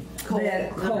 one?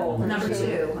 Cole, number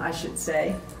 2, I should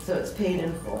say. So it's paid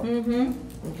in full. Mm-hmm.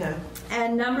 Okay.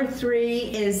 And number 3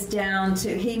 is down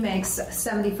to, he makes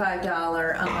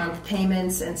 $75 a month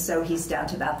payments, and so he's down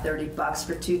to about $30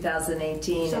 for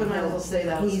 2018. So we might as well say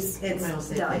that was- It's might as well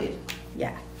say done. paid.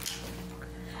 Yeah.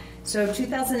 So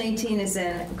 2018 is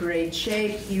in great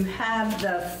shape. You have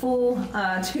the full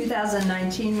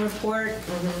 2019 report.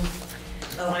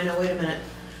 Oh, I know, wait a minute.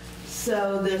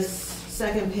 So this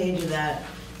second page of that,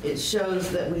 it shows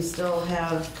that we still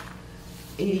have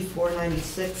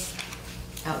 8496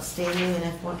 outstanding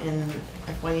in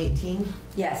FY18.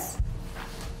 Yes.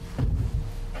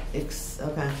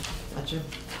 Okay, gotcha.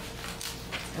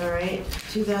 All right,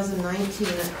 2019.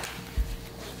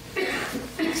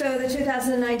 So the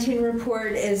 2019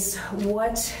 report is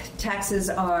what taxes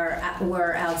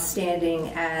were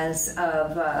outstanding as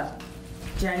of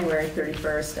January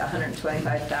 31st,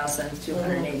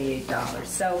 $125,288.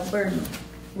 So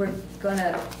we're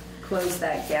gonna close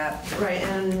that gap. Right,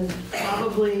 and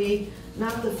probably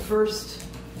not the first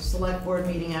select board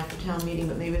meeting after town meeting,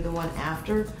 but maybe the one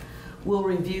after, we'll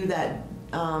review that.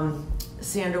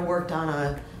 Sandra worked on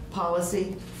a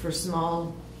policy for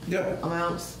small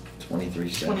amounts. 23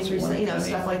 cents. 23 cents, you know,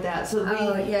 stuff like that. So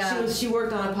she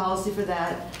worked on a policy for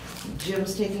that.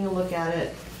 Jim's taking a look at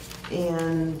it,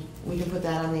 and we can put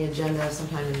that on the agenda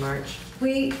sometime in March.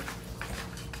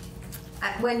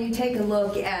 When you take a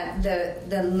look at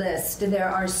the list, there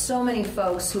are so many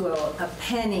folks who owe a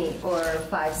penny or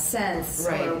 5 cents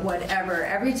or Right. whatever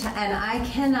every time, and I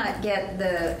cannot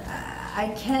I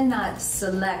cannot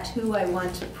select who I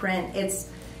want to print. It's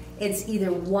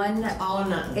either one, All or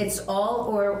nothing. it's all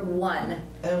or one.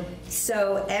 Oh,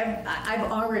 So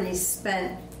I've already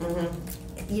spent,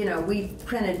 you know, we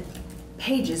printed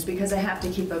pages because I have to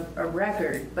keep a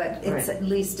record, but it's Right. at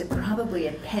least probably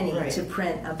a penny Right. to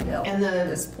print a bill and at the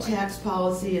this point. tax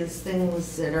policy is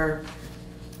things that are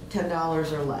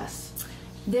 $10 or less.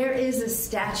 There is a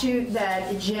statute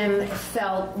that Jim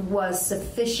felt was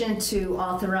sufficient to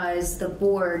authorize the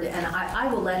board, and I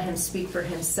will let him speak for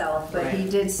himself, but he Right.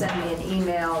 did send me an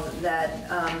email that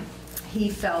he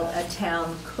felt a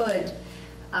town could,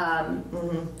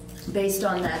 based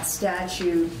on that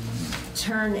statute,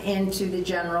 turn into the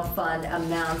general fund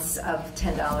amounts of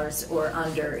 $10 or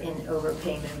under in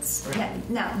overpayments. Right.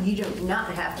 Now, you do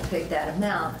not have to pick that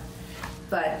amount,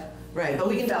 but Right, but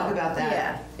we can talk felt- about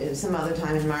that some other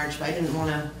time in March, but I didn't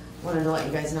wanted to let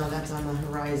you guys know that's on the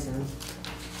horizon.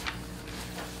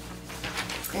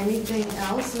 Anything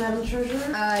else, Madam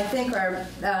Treasurer? I think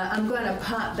I'm going to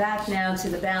pop back now to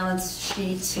the balance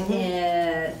sheet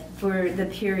for the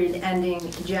period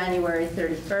ending January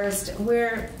 31st.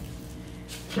 We're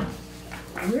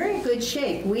in good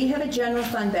shape. We have a general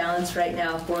fund balance right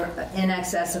now for in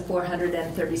excess of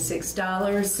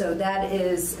 $436. So that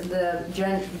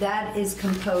is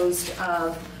composed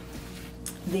of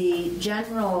the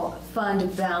general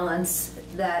fund balance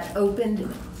that opened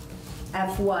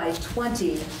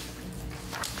FY20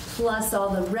 plus all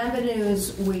the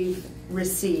revenues we've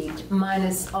received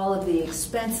minus all of the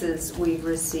expenses we've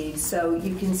received. So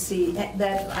you can see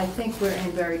that I think we're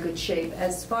in very good shape.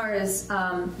 As far as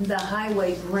the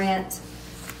highway grant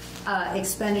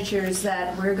expenditures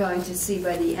that we're going to see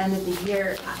by the end of the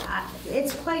year,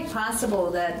 it's quite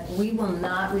possible that we will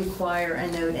not require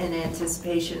a note in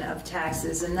anticipation of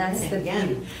taxes, and that's the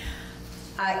Again.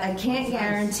 I can't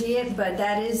guarantee it, but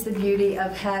that is the beauty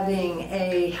of having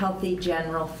a healthy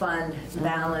general fund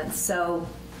balance. So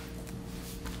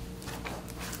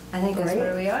I think that's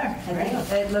where we are. I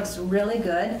think it looks really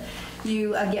good.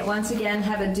 You once again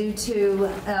have a due to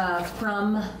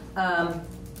from.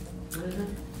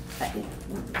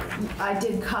 I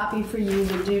did copy for you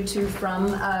the due to from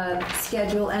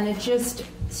schedule, and it just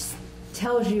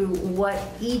tells you what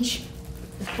each.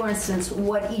 For instance,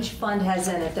 what each fund has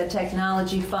in it, the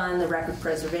technology fund, the record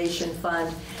preservation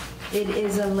fund. It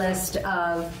is a list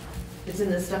of It's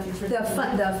in the stuff you printed.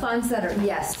 the funds that are,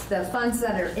 yes, the funds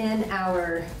that are in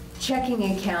our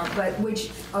checking account, but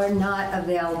which are not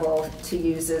available to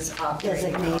use as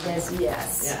operating. Designated.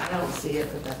 Yes. Yeah, I don't see it,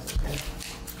 but that's okay.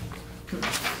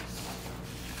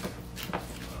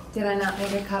 Did I not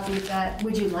make a copy of that?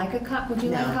 Would you like a Would you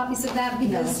like No. copies of that?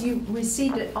 Because No. you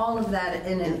received all of that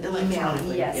in an email.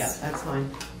 Electronically, yeah, Yes. that's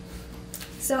fine.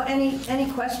 So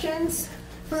any questions?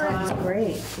 That's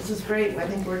great. This is great. I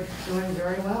think we're doing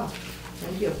very well.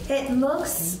 Thank you. It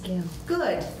looks Thank you.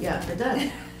 good. Yeah, it does.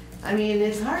 I mean,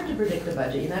 it's hard to predict the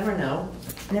budget. You never know.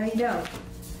 No, you don't.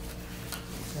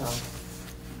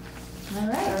 So, All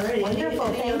right. All right. Wonderful,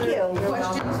 Any thank other you.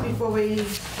 questions before we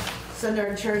send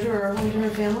our treasurer home to her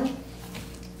family?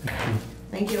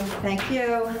 Thank you. Thank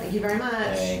you. Thank you very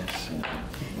much. Thanks.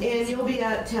 And you'll be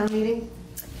at town meeting?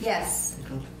 Yes.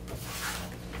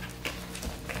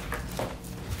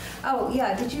 Oh,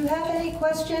 yeah, did you have any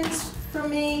questions for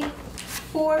me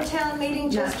for town meeting,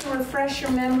 just to refresh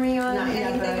your memory on Not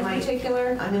yet, but I anything in might.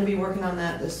 particular? I'm gonna be working on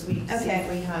that this week, see Okay.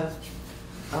 if we have,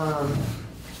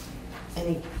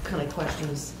 any kind of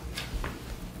questions.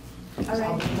 All I'll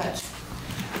right. be in touch.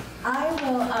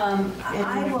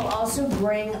 I will also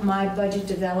bring my budget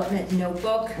development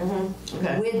notebook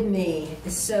Okay. with me.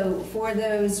 So for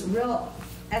those real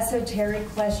esoteric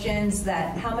questions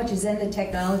that how much is in the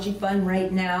technology fund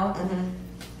right now,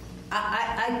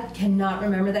 I cannot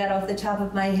remember that off the top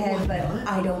of my head, but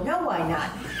I don't know why not.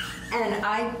 And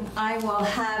I will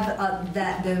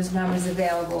have those numbers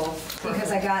available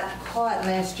because I got caught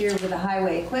last year with a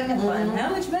highway equipment fund. How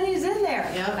much money is in there?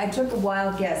 Yeah. I took a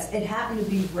wild guess. It happened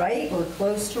to be right or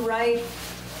close to right,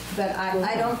 but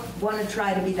I don't want to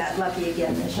try to be that lucky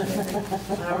again this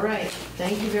year. All right,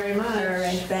 thank you very much. All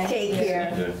right, thank Take you.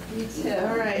 care. You too.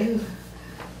 All right,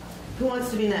 who wants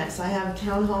to be next? I have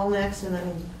town hall next and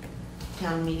then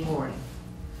town meeting morning.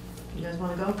 You guys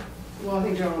wanna go? Well, I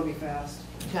think Joan will be fast.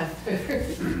 Okay.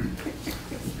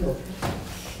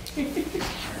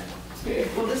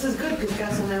 Well, this is good because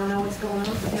Gus will now know what's going on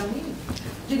at the town meeting.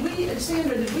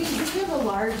 Sandra, did we have a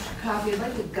large copy? I'd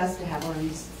like Gus to have one of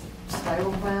these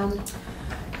spiral bound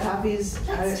copies.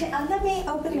 Let me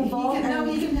open the vault. He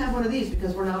can have one of these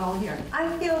because we're not all here.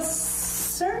 I feel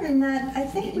certain that I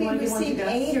think You we wanna give one to received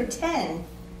Gus? 8 or 10.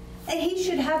 And he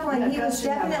should have one. Yeah, He Gus was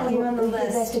should have one. definitely on the Give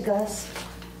that list. to Gus,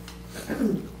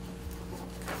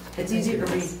 It's easier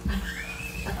to read.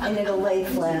 and it'll lay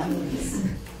flat.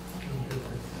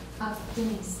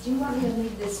 Denise, do you want me to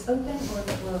leave this open or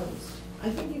closed? I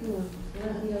think you can, You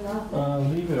want me to lock it?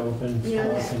 Leave it open so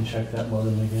Yeah. I can check that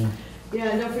modem again. yeah,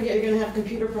 and don't forget, you're gonna have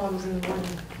computer problems in the morning.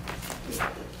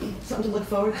 Something to look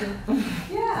forward to.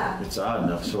 Yeah. It's odd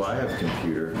enough, so I have a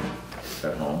computer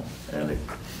at home, and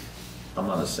I'm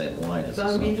on the same line as So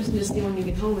I'd be this. interested to see when you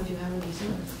get home if you have any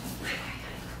sooner.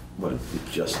 What, it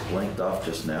just blinked off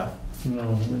just now?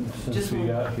 No, Just since we one.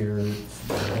 got here,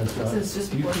 it's not, Since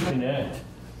just you one. can connect,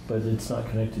 but it's not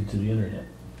connected to the internet.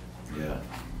 Yeah.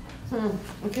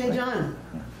 Okay, John?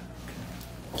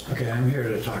 Okay, I'm here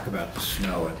to talk about the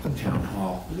snow at the town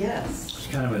hall. Yes. It's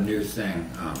kind of a new thing.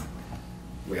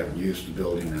 We haven't used the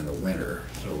building in the winter,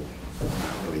 so we're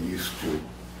not really used to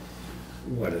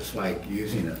what it's like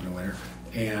using it in the winter.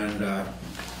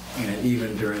 And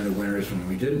even during the winters when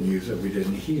we didn't use it, we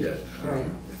didn't heat it. Right.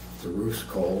 If the roof's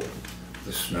cold,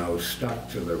 the snow stuck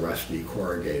to the rusty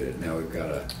corrugated. Now we've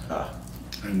got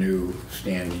a new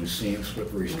standing seam,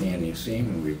 slippery standing seam,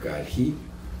 and we've got heat.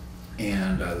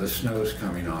 And the snow's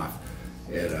coming off.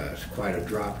 It's quite a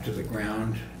drop to the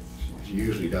ground. It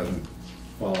usually doesn't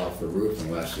fall off the roof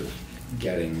unless it's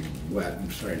getting wet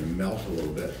and starting to melt a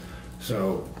little bit.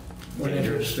 So when it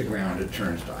hits the ground, it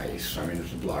turns to ice. I mean,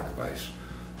 it's a block of ice.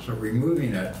 So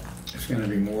removing it, it's going to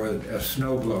be more, a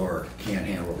snow blower can't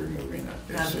handle removing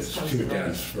it. Not It's supposed too to,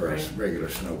 dense for a right. regular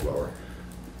snow blower.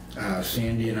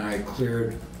 Sandy and I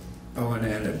cleared, and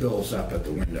then it builds up at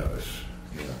the windows.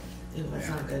 Ew, that's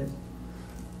not good.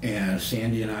 And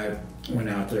Sandy and I went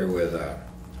out there with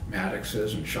mattocks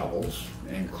and shovels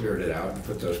and cleared it out and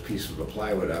put those pieces of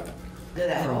plywood up. Did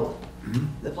that help?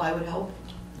 The plywood help?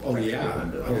 Oh, yeah,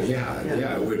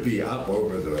 yeah, it would be up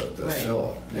over the Right.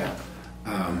 sill, yeah.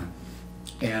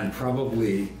 And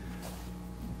probably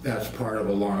that's part of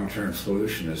a long-term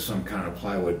solution is some kind of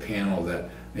plywood panel that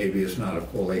maybe it's not a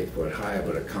full 8 foot high,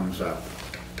 but it comes up,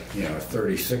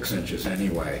 36 inches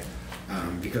anyway.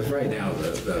 Because right now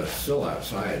the sill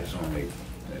outside is only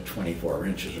 24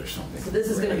 inches or something. So this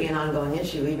is gonna be an ongoing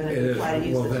issue, even if It you is, try to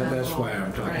use well, the town that's hall. why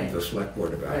I'm talking to the Right. select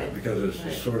board about Right. it, because Right.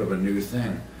 it's sort of a new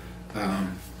thing.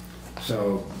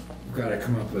 So we've got to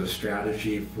come up with a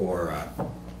strategy for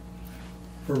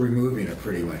removing it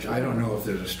pretty much. I don't know if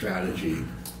there's a strategy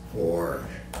for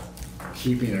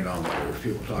keeping it on the roof.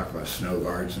 People talk about snow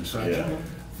guards and such. Yeah.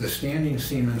 The standing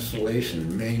seam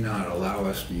installation may not allow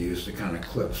us to use the kind of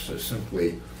clips that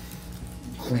simply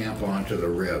clamp onto the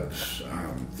ribs.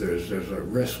 There's a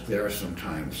risk there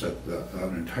sometimes that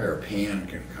an entire pan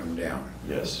can come down.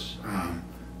 Yes.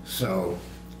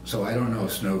 So I don't know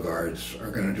if snow guards are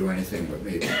going to do anything, but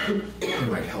maybe they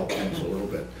might help things a little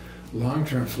bit.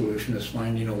 Long-term solution is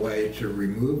finding a way to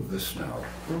remove the snow.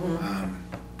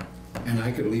 And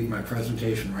I could leave my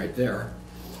presentation right there,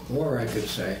 or I could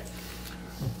say,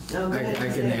 No, go ahead. I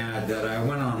can add that I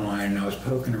went online and I was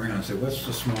poking around and said, what's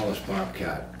the smallest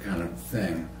Bobcat kind of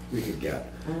thing we could get?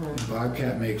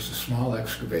 Bobcat makes a small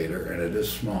excavator, and it is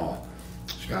small.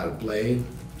 It's got a blade,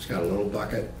 it's got a little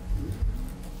bucket,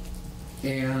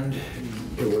 and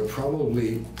it would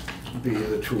probably be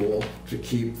the tool to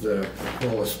keep the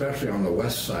coal, especially on the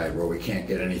west side where we can't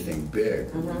get anything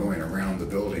big going around the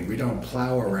building. We don't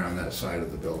plow around that side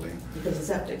of the building. Because the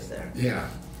septic's there. Yeah,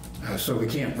 so we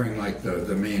can't bring like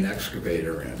the main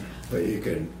excavator in, but you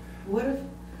can. What if,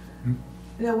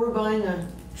 now we're buying a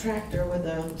tractor with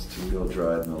a, It's two-wheel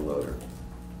drive, no loader.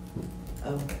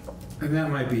 oh, And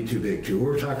that might be too big too.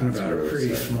 We're talking about a That's what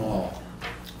pretty it said. small,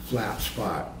 flat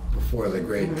spot before the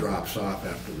grade drops off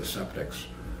after the septics.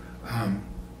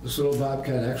 This little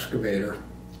Bobcat excavator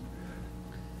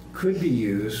could be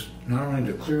used not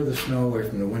only to clear the snow away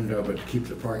from the window, but to keep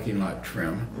the parking lot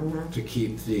trim, to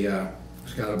keep the,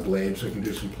 it's got a blade so it can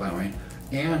do some plowing.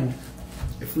 And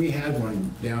if we had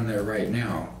one down there right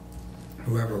now,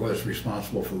 whoever was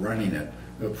responsible for running it,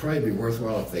 it would probably be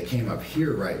worthwhile if they came up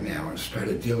here right now and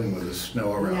started dealing with the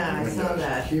snow around yeah, the I saw windows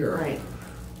that, here. right.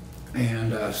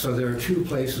 And so there are two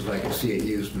places I can see it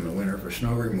used in the winter for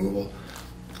snow removal.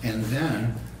 And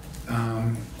then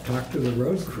talk to the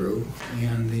road crew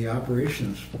and the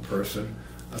operations person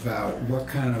about what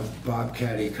kind of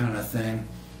bobcat-y kind of thing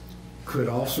could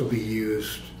also be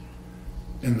used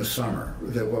in the summer.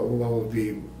 That what would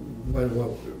be,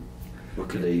 What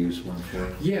could they use one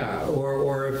for? yeah,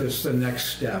 or if it's the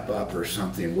next step up or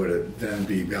something, would it then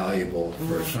be valuable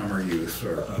for summer use?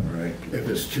 Or Right. if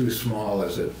it's too small,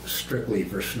 is it strictly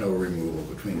for snow removal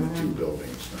between the two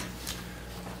buildings?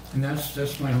 And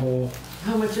that's my whole,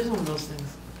 How much is one of those things?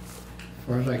 as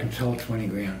far as I can tell, 20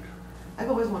 grand. I've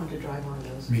always wanted to drive one of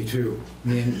those. Me too.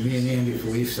 Me and Andy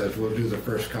Felice says we'll do the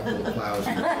first couple of plows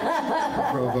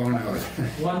pro bono.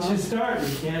 Once you start,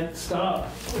 you can't stop.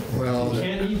 Well, You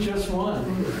can't eat just one.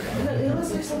 It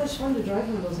looks like so much fun to drive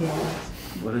one of those cars.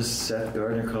 What does Seth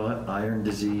Gardner call it? Iron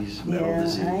disease, metal Yeah,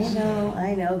 disease?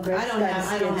 I know. Greg's I don't got have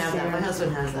skid that, my steer.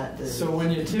 husband has that. So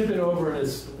when you tip it over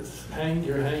and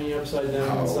you're hanging upside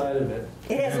down Oh. inside of it.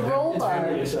 It has a roll It's bar.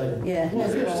 really exciting. Yeah, it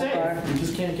has a You're roll bar. safe, you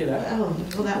just can't get out. Oh,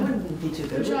 well, that wouldn't be too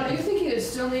good. John, are you thinking it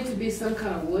still need to be some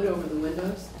kind of wood over the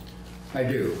windows? I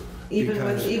do. Even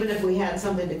because- even if we had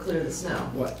something to clear the snow.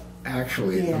 What,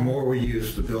 actually, the Yeah. more we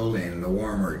use the building, the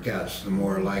warmer it gets, the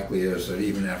more likely it is that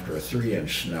even after a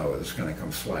 3-inch snow, it's going to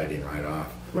come sliding right off.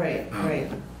 Right, right.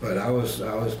 But I was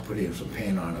putting some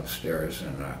paint on upstairs,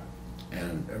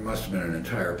 and it must have been an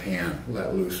entire pan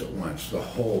let loose at once. The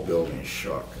whole building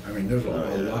shook. I mean, there's a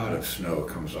lot of snow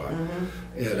comes off.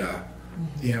 It,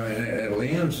 you know, and it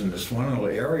lands in this one little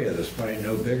area that's probably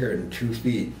no bigger than 2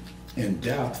 feet in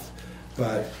depth,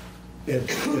 but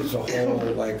it's a whole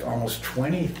like almost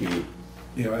 20 feet.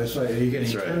 You know, it's like you're getting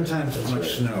That's right. 10 times as That's much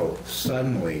right. snow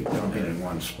suddenly dumping in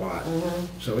one spot.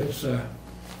 So it's so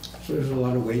there's a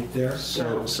lot of weight there.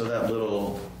 So that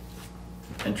little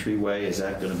entryway, is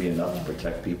that going to be enough to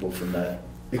protect people from that?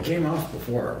 It came off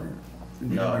before. Do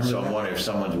you No, remember so I'm that? wondering if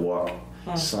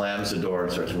someone slams the door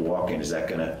and starts walking, is that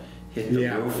going to hit the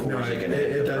Yeah, roof, or no, is it going to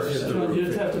it hit the does hit person? the So you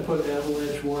just have to put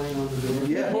avalanche warning on the door.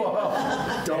 Yeah,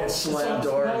 well, don't slam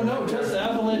door. No, just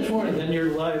avalanche warning, then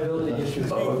your liability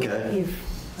issues. Oh, okay. You've-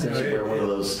 So you wear one of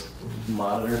those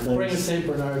monitor Bring a things? St.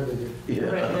 Bernard with you. Yeah,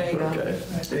 Right, there you go.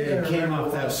 okay. It came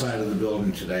off that side of the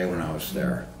building today when I was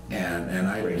there, and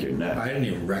I Break your neck. didn't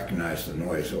even recognize the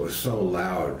noise. It was so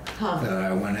loud that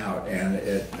I went out, and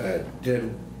it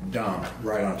did dump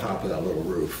right on top of that little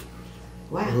roof.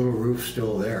 The Wow. little roof's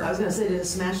still there. I was gonna say, did it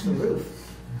smash the roof?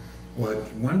 Well,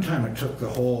 one time it took the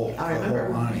whole I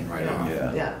remember. awning right off.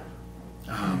 Yeah. Yeah.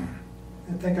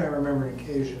 I think I remember an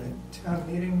occasion at town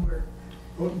meeting where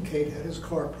Houghton Kate had his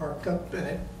car parked up and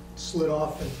it slid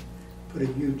off and put a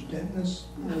huge dent in his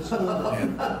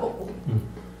window.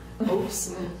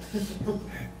 Oops.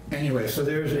 Anyway, so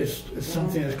it's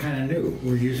something that's kind of new.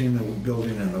 We're using the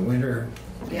building in the winter,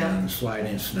 Yeah. and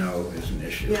sliding snow is an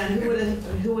issue. Yeah, and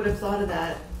who would have thought of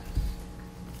that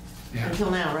Yeah.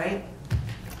 until now, right?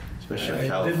 Especially It in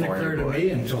California. didn't occur to boy. me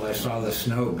until I saw the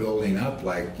snow building up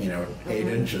like, 8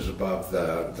 inches above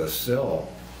the sill.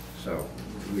 So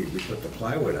we put the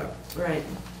plywood up. Right.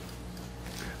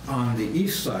 On the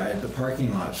east side, the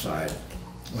parking lot side,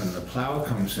 when the plow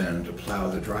comes in to plow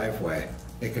the driveway,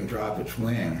 it can drop its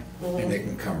wing and it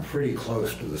can come pretty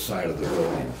close to the side of the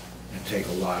building and take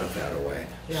a lot of that away.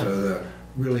 Yeah. So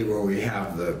really where we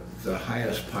have the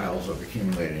highest piles of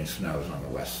accumulating snow is on the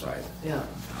west side. Yeah.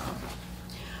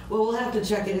 Well, we'll have to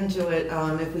check into it.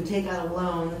 If we take out a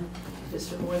loan, if it's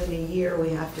for more than a year, we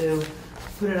have to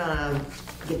put it on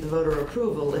get the voter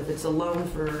approval. If it's a loan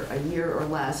for a year or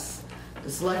less, the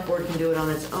select board can do it on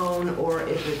its own, or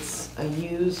if it's a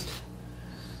used,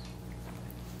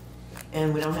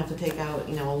 and we don't have to take out,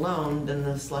 a loan, then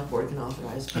the select board can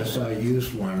authorize. I saw a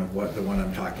used one, the one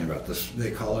I'm talking about,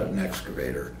 they call it an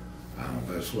excavator.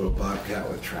 But it's a little Bobcat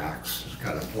with tracks. It's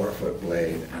got a 4-foot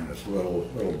blade and this little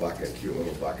bucket, cute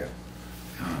little bucket.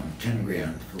 10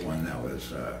 grand for one that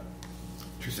was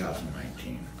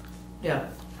 2019. Yeah.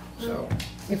 So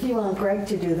If you want Greg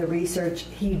to do the research,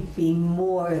 he'd be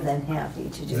more than happy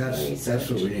to do the research. that's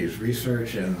what we need, is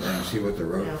research and see what the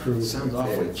road Yeah. crew. It sounds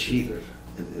awfully cheap.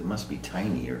 It must be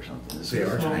tiny or something. They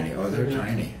are tiny. Oh, they're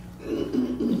tiny.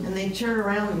 And they turn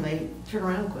around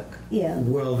quick. Yeah.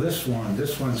 Well, this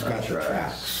one's got the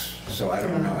tracks. So I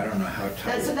don't know how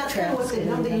tight. That's kind of what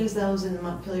don't they use those in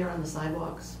Montpelier on the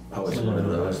sidewalks? Oh, it's Some one of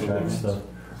of the those. track stuff.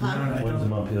 Huh? Ones in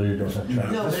Montpelier don't have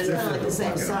tracks. No, but it's this kinda like is the same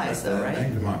bucket. size though, right? I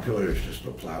think the Montpelier is just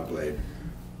a plow blade.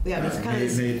 Yeah, but it's kind Made-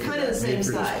 of the same made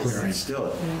for this size. clearing. Still,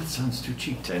 it sounds too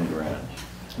cheap, 10 grand.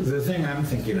 The thing I'm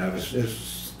thinking of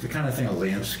is the kind of thing a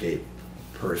landscape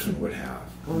person would have.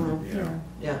 Mhm. You know?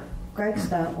 Yeah, Greg's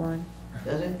got one,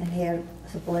 does it? and he had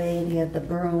the blade, he had the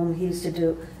broom, he used to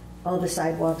do all the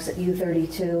sidewalks at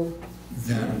U32.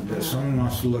 Then if someone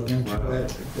wants to look into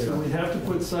it. So we have to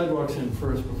put sidewalks in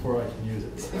first before I can use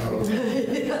it.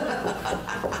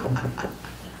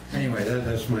 Anyway,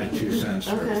 that's my 2 cents.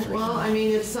 or Okay, 3 well, cents. I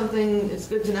mean, it's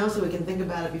good to know so we can think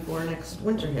about it before next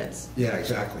winter hits. Yeah,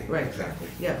 exactly. Right. Exactly.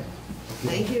 Yeah,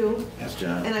 thank you. Yes,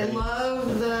 John. And I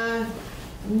love the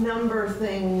number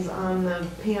things on the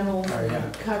panel Oh, yeah.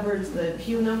 cupboards, the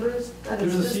pew numbers. That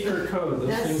is There's a just secret code. Those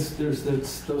that's-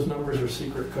 things, those numbers are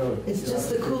secret code. It's You just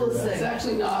have the to figure coolest it out. It's thing.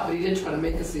 actually not, but he did try to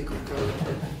make a secret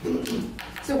code.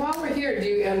 So while we're here,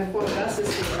 and what that's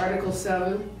this is Article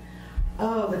 7.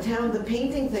 Oh, the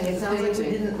painting thing, it sounds like we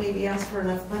Painting. didn't maybe ask for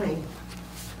enough money.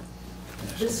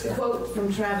 This quote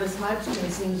from Travis Hodgkin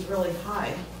seems really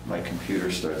high. My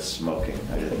computer starts smoking.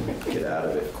 I didn't get out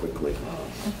of it quickly.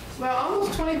 Well,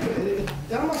 almost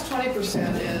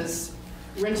 20% is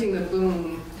renting the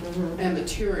boom and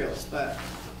materials, but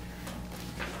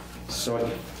So I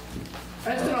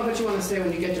just don't know what you want to say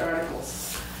when you get to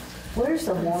articles. Where's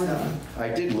the warning? I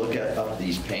did look up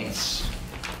these paints.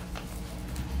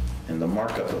 And the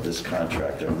markup of this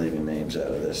contract, I'm leaving names out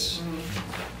of this,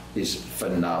 is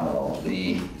phenomenal.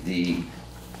 The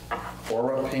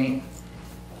Aura paint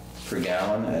per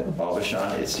gallon at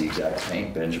Balbachon, it's the exact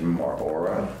paint, Benjamin Moore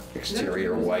Aura,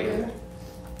 exterior white.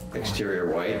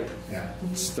 Exterior white, Yeah.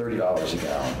 it's $30 a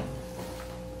gallon.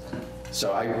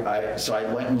 So I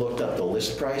went and looked up the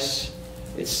list price.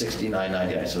 It's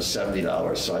 $69.99, so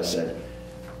 $70. So I said,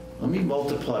 let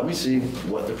me see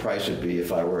what the price would be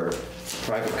if I were a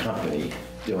private company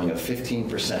doing a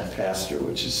 15% pass-through,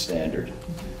 which is standard.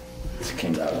 It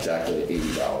came out exactly at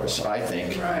 $80. So I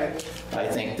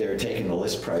think they're taking the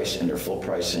list price and they're full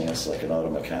pricing us like an auto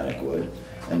mechanic would.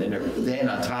 And then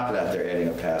on top of that, they're adding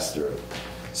a pass-through.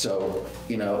 So,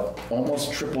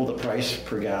 almost triple the price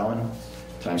per gallon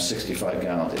times 65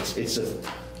 gallons. It's a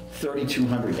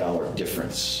 $3,200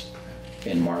 difference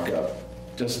in markup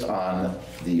just on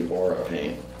the Aura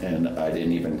paint. And I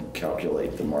didn't even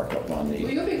calculate the markup on Well,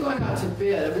 the, you'll be going out to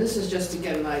bid. I mean, this is just to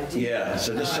get an idea. yeah,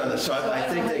 so I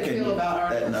think they can,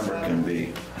 that number can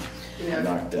be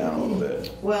knocked down a little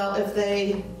bit. Well, if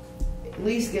they at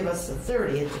least give us the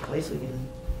 30, it's a place we can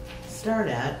start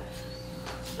at.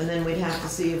 And then we'd have to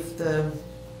see if the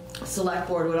select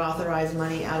board would authorize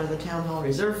money out of the town hall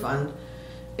reserve fund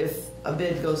if a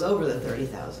bid goes over the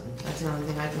 30,000. That's the only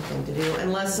thing I can think to do,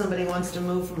 unless somebody wants to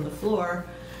move from the floor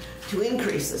to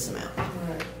increase this amount.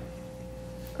 Right.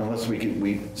 Unless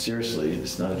seriously,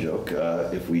 it's not a joke,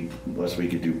 unless we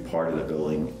could do part of the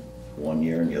building 1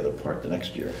 year and the other part the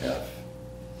next year, half.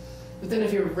 But then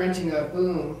if you're renting a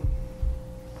boom,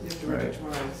 you have to rent it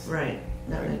Right. twice. Right,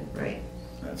 right.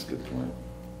 That's a good point.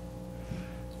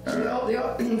 So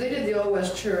they did the Old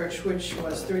West Church, which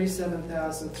was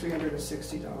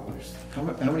 $37,360. How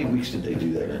many weeks did they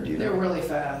do that in, do you They know? were really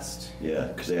fast. Yeah,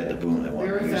 because they had the boom, they wanted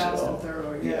to Very use it fast all. and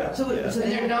thorough, Yeah, yeah. So yeah. so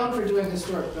And they're they, known for doing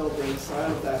historic buildings, so I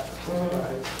hope that.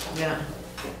 yeah.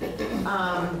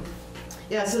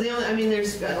 Yeah, so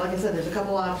there's, like I said, there's a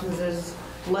couple options. There's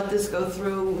let this go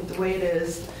through the way it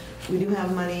is. We do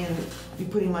have money and be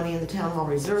putting money in the town hall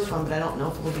reserve fund, but I don't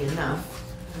know if it will be enough.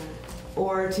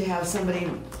 Or to have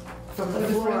somebody from the But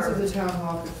the Friends of floor. the Town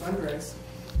Hall could fundraise.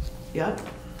 Yep.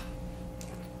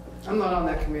 I'm not on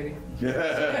that committee.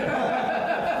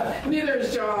 Neither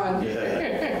is John.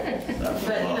 Yeah. Not for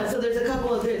But, long. so there's a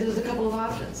couple of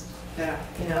options. Yeah.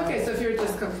 You know. Okay, so if you're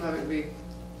just coming, it would be,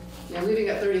 Yeah, leaving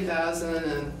at 30,000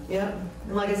 and, Yep,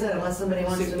 and like I said, unless somebody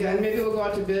wants to. yeah, and maybe we'll go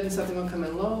out to bid and something will come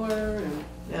in lower and.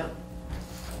 Yeah.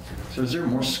 So is there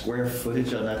more square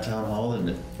footage on that town hall than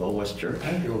the Old West Church?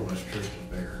 I think the Old West Church is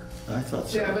bigger. I thought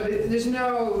so. Yeah, but there's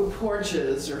no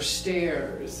porches or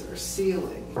stairs or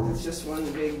ceiling. It's just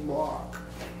one big block.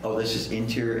 Oh, this is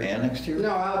interior and exterior? No,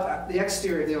 out the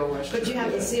exterior of the Old West Church. But you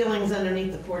have the ceilings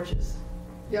underneath the porches,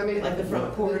 Yeah, I mean, like the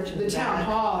front porch. and the town back.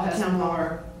 hall has Town hall.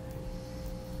 more.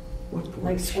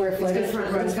 Like square It's footage?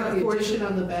 different, right? It's got the addition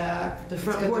on the back. The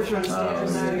front It's got porch the front on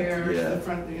the stairs, Yeah. the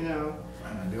front, you know.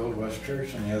 The Old West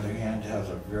Church, on the other hand, has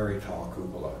a very tall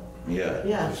cupola. Yeah,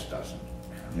 Yeah, This doesn't.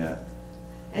 yeah.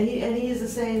 and he is the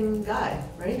same guy,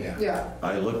 right? Yeah. Yeah.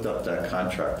 I looked up that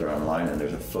contractor online, and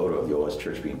there's a photo of the Old West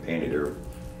Church being painted. There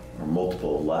are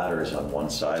multiple ladders on one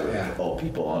side with Yeah. all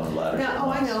people on the ladders. Now, at oh,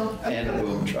 I once. know. And a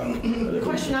boom truck. The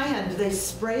question I had, do they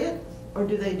spray it or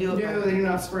do they do it? No, they do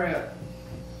not spray it.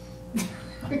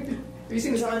 Have you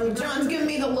seen the John's giving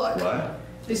me the look. What?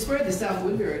 They sprayed the South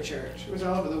Woodbury Church. It was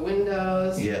all over the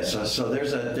windows. Yeah, so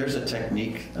there's a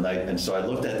technique, and so I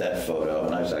looked at that photo,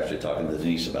 and I was actually talking to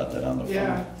Denise about that on the phone.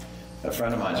 Yeah. A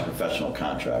friend of mine's a professional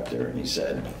contractor, and he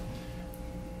said,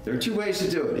 there are two ways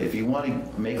to do it. If you want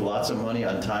to make lots of money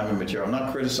on time and material, I'm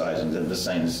not criticizing, I'm just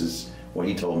saying this is what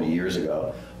he told me years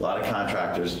ago. A lot of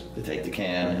contractors, they take the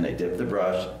can and they dip the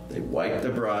brush, they wipe the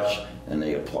brush, and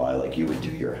they apply like you would do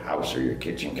your house or your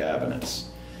kitchen cabinets.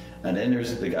 And then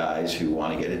there's the guys who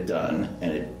want to get it done,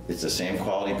 and it's the same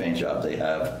quality paint job. They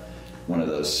have one of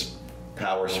those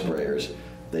power sprayers.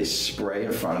 They spray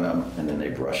in front of them, and then they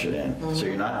brush it in. So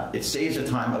you're not, it saves the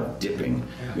time of dipping.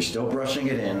 You're still brushing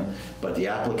it in, but the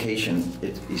application,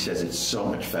 he says it's so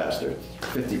much faster,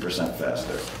 50%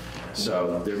 faster.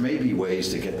 So there may be ways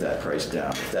to get that price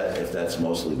down. If that's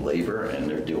mostly labor and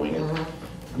they're doing it,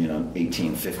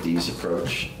 1850s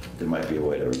approach, there might be a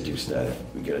way to reduce that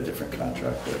if we get a different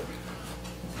contractor.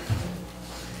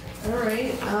 All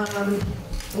right,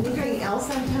 anything else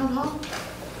on town hall?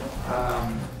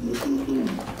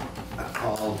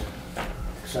 Called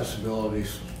Accessibility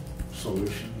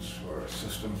Solutions or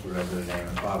Systems, whatever the name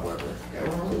is, Bob Weber, the guy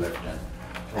with the lift in.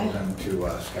 Told him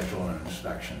to schedule an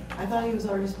inspection. I thought he was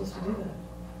already supposed to do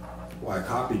that. Well, I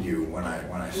copied you when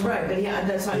I sent Right, but yeah,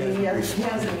 that's not, he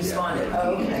hasn't responded. Yeah.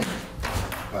 Oh, okay.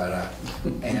 But,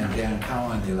 and Dan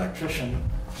Cowan, the electrician,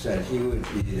 said he would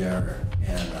be there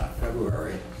in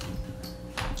February.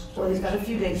 Well, he's got a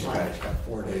few days He's left. got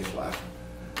 4 days left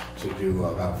to do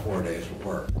about 4 days of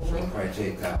work. So it'll probably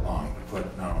take that long to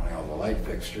put not only all the light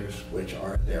fixtures, which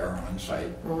are there on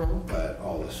site, but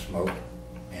all the smoke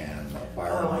and the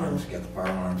fire alarms, get the fire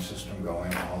alarm system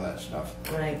going, all that stuff.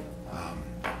 Right.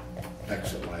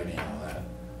 Exit lighting, all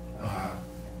that.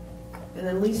 And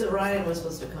then Lisa Ryan was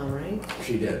supposed to come, right?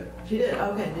 She did. She did,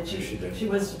 okay, did she? She did. She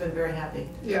must have been very happy.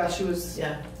 Yeah, she was.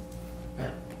 Yeah.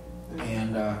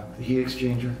 And The heat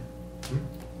exchanger?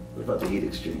 What about the heat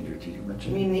exchanger? Did you You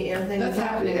mention? mean the air thing? That's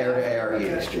happening. Air heat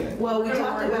exchanger. Well, we We're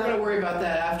talked going to about, worry about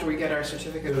that after we get our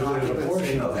certificate there's of a occupancy.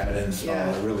 portion of that install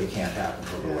Yeah. that really can't happen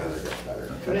until the Yeah. weather gets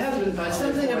better. But it hasn't been budgeted.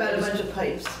 something about a for. bunch of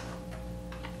pipes.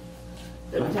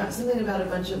 Something about a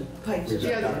bunch of pipes. We've got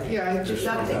Yeah, ducting. yeah, Just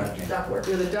Ducting, ducting. ductwork.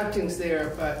 Yeah, the ducting's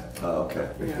there, but Oh, okay.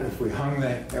 If we hung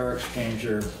the air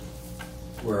exchanger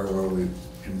where we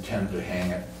intend to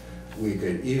hang it, we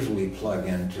could easily plug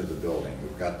into the building.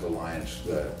 We've got the lines,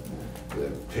 the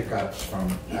pickups from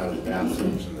out of the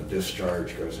bathrooms, and the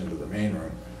discharge goes into the main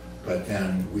room. But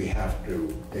then we have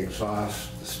to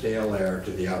exhaust the stale air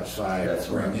to the outside, That's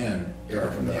bring right. in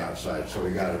air from the outside. So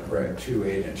we got to bring 2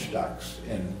 8-inch ducts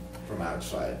in from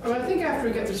outside. well, I think after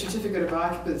we get the certificate of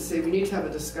occupancy, we need to have a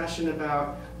discussion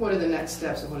about what are the next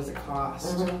steps and what does it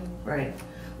cost. Right.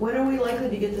 When are we likely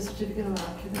to get the certificate of So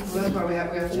occupancy? that's why we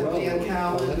have to have Dan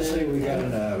Cowan. Let's say we got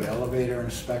an elevator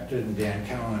inspected and Dan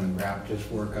Cowan wrapped his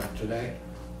work up today.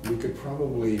 We could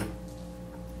probably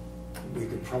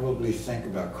think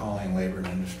about calling Labor and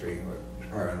Industry or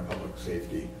Department of Public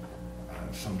Safety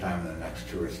sometime in the next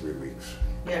 2 or 3 weeks.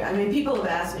 Yeah, I mean, people have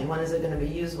asked me, when is it gonna be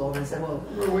usable? And I said, well,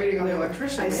 We're waiting on the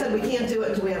electrician. I said, we can't do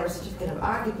it until we have our certificate of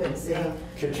occupancy. Yeah.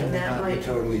 Kitchen And may that not be might-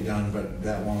 totally done, but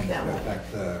that won't That won't.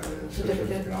 affect the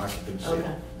certificate of occupancy.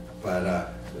 Okay.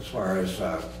 But as far as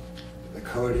the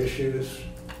code issues,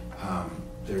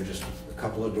 there are just a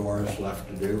couple of doors left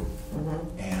to do,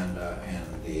 and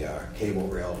the cable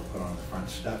rail to put on the front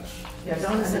steps. Yeah,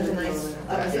 Donna sent a nice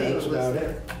That's update. about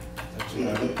it. That's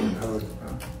about it, the code.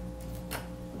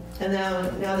 And now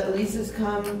that Lisa's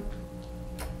come,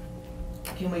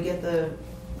 can we get the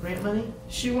grant money?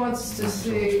 She wants to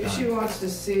see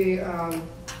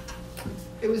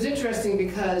it was interesting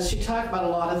because she talked about a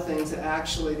lot of things that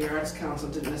actually the Arts Council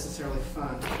didn't necessarily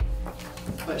fund.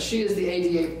 But she is the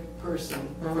ADA person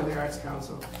for the Arts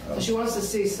Council. So she wants to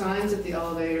see signs at the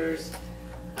elevators,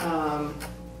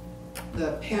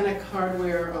 the panic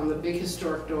hardware on the big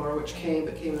historic door, which came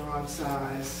but came the wrong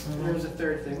size. And there was a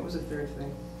third thing. What was the third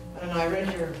thing? I don't know, I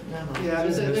read your memo. Yeah,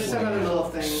 there's some other little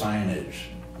thing. Signage,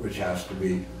 which has to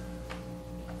be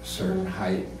a certain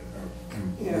height,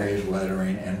 Yeah. raised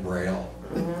lettering and braille,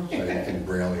 so you can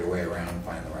braille your way around and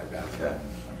find the right bathroom.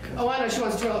 Oh, I know, she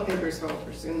wants toilet paper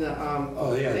holders in the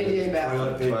Oh, yeah. ADA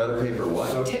bathroom. Toilet paper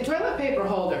what? Toilet paper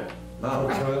holder. Oh,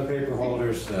 Toilet paper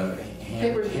holders, the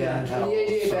Paper, yeah, hand in the towel,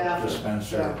 ADA soap bathroom.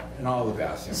 dispenser, Yeah. in all the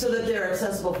bathrooms. So that they're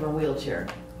accessible from a wheelchair,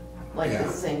 like Yeah.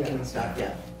 the sink and stuff,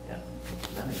 yeah, yeah,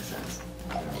 that makes sense.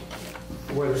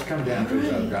 What it's come down to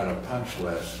is I've got a punch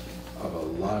list of a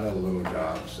lot of little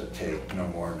jobs that take no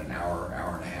more than an hour,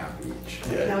 hour and a half each.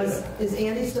 Now, is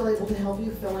Andy still able to help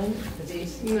you fill in?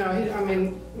 Is he, No, I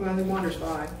mean, well, he wanders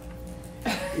by.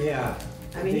 Yeah.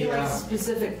 I mean, he The, likes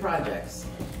specific projects.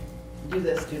 Do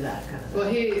this, do that kind of thing. Well,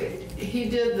 he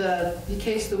did he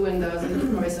cased the windows, and you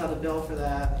probably saw the bill for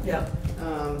that. Yeah.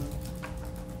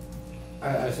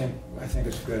 I think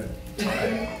it's good. I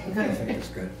think it's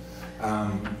good.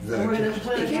 And we're gonna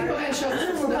plan He came by and showed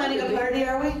us. We're planning a party,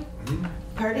 are we? Hmm?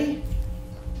 Party?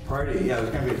 Party, yeah,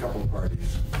 there's gonna be a couple of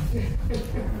parties.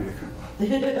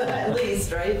 At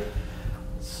least, right?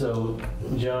 So,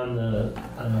 John,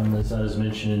 as I was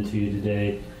mentioning to you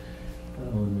today,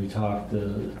 when we talked,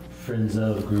 the Friends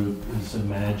of group is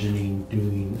imagining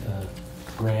doing a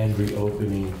grand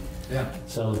reopening Yeah.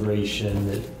 celebration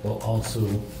that will also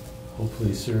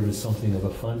hopefully serve as something of a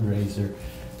fundraiser.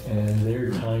 And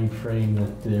their time frame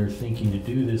that they're thinking to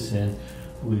do this in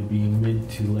would be mid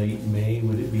to late May.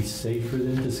 Would it be safe for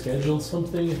them to schedule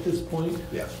something at this point?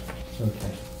 Yes, Okay.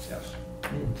 yes.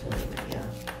 Yeah.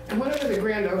 And whatever the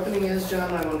grand opening is,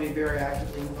 John, I want to be very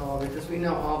actively involved because we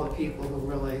know all the people who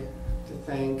really to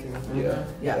thank. And yeah.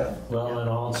 Yeah. Well, and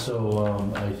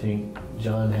also, I think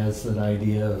John has an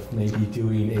idea of maybe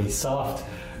doing a soft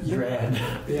grand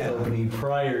Yeah. opening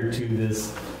prior to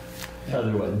this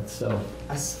other one, so.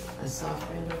 A soft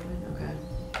grand opening, okay.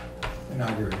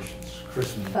 Inaugurations,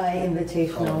 Christmas. By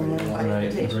invitation only. By Right,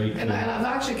 invitation. great. And I've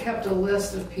actually kept a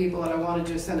list of people that I want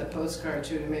to just send a postcard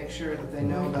to make sure that they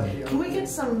know about the Can we opening. get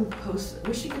some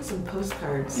we should get some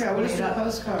postcards. Yeah, what is made the up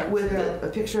postcard? with Yeah. a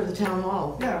picture of the town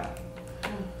hall. Yeah.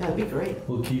 That'd be great.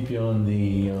 We'll keep you on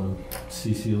the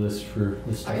CC list for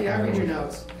this stuff. Yeah, I read your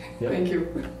notes. Yep. Thank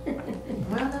you. Am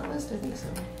I on that list? I think so.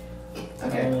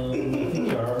 Okay. We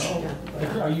are.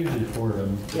 I usually forward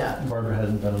them. Yeah. Barbara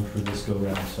hasn't done them for this go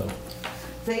round, so.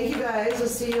 Thank you, guys. We'll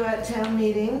see you at town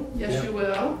meeting. Yes, you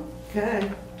will.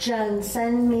 Okay. Jen,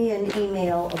 send me an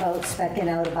email about specking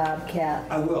out a Bobcat.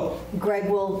 I will, Greg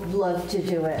will love to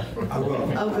do it. I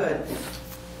will. Oh, good.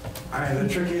 All right, the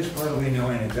trickiest part will be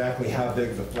knowing exactly how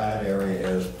big the flat area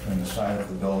is between the side of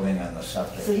the building and the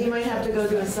septic. So he might have to go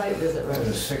do a site visit, It is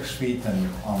right? 6 feet and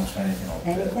almost anything will fit.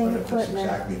 Anything But if it's equipment.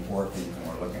 exactly 4 feet, then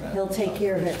we're looking at. He'll take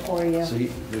care of it for you. So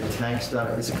the tank's done,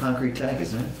 it's a concrete tank,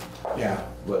 isn't it? Yeah.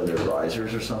 Well, there are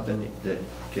risers or something that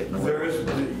get in the way? There is,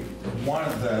 one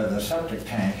of the septic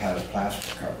tank has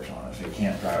plastic covers on it, so you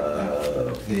can't drive it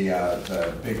down.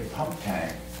 The big pump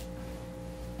tank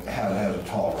has a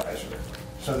tall riser.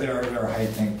 So there are height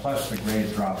things, plus the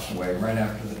grade drops away right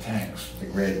after the tanks. The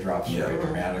grade drops away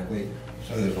dramatically.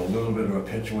 So there's a little bit of a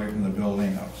pitch away from the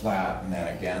building, a flat, and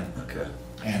then again. Okay.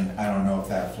 And I don't know if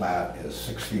that flat is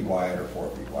 6 feet wide or 4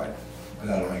 feet wide, but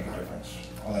that'll make a difference.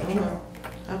 I'll let you know.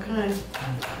 Okay.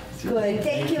 Good.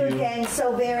 Thank you again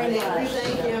so very much.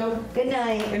 Thank you. Good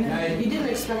night. You didn't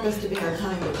expect us to be on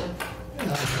time, did you?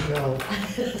 No,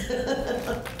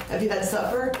 Have you had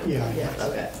supper? yeah, Yes,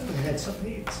 okay. I had something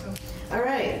to eat, so. All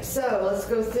right, so let's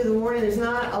go through the warning. There's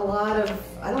not a lot of,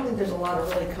 I don't think there's a lot of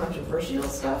really controversial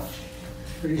stuff.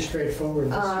 Pretty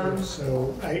straightforward this year, so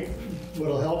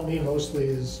what'll help me mostly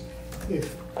is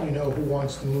if you know who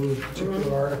wants to move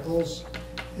particular articles,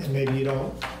 and maybe you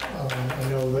don't, I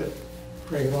know that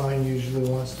Craig Line usually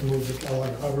wants to move the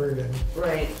Kellogg Hubbard, and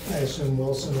Right. I assume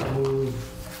Wilson will move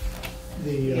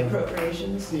The the,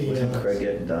 appropriations, Wasn't Craig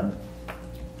getting done?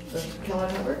 the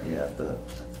Kellogg Hubbard? Yeah,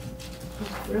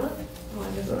 Really? Oh,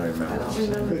 I That I remember. don't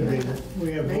remember could be, that.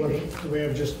 we have Maybe. one, do we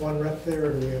have just one rep there,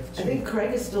 or do we have I two? think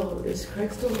Craig is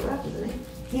Craig still the rep, isn't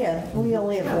he? Yeah, we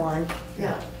only have one.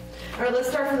 Yeah. All right, let's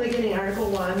start from the beginning. Article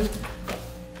 1.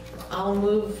 I'll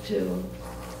move to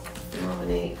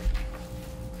nominate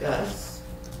Gus.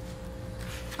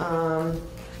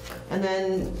 And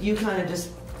then you kind of just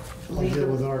I'll leave deal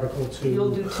with the, Article 2.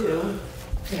 you'll do 2.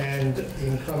 And the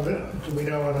incumbent, do we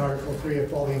know in Article 3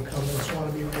 if all the incumbents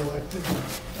want to be reelected?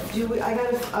 Do we,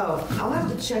 I'll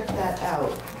have to check that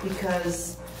out,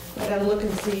 because I gotta look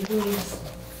and see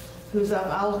who's up.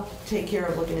 I'll take care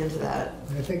of looking into that.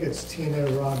 I think it's Tina,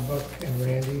 Rod, Buck, and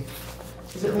Randy.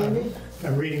 Is it Randy?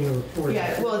 I'm reading the report.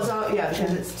 Yeah, well, it's all, yeah,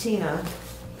 because it's Tina.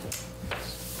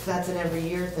 That's an every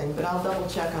year thing, but I'll double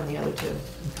check on the other two.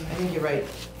 I think you're right.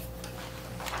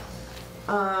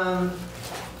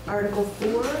 Article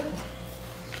 4,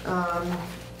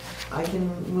 I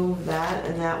can move that,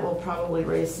 and that will probably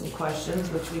raise some questions,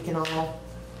 which we can all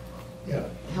Yeah.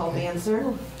 help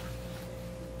answer.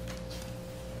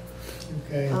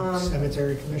 Okay,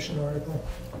 Cemetery Commission article.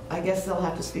 I guess they'll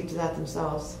have to speak to that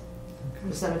themselves. The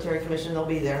Okay. Cemetery Commission, they'll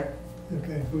be there.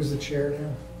 Okay, who's the chair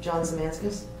now? John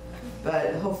Zemanskis,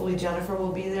 but hopefully Jennifer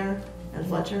will be there, and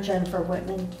Fletcher. Jennifer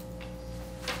Whitman.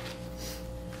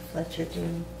 Fletcher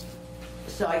Dean.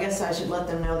 So I guess I should let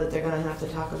them know that they're gonna have to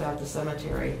talk about the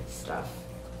cemetery stuff.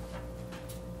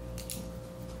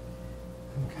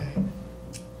 Okay.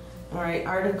 All right,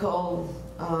 Article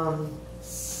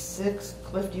 6,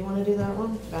 Cliff, do you wanna do that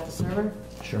one, about the server?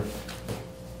 Sure.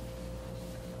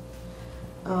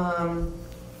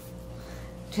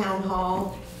 Town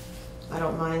Hall, I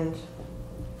don't mind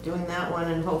doing that one,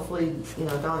 and hopefully,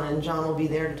 Donna and John will be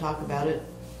there to talk about it.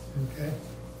 Okay.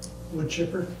 Wood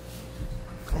chipper?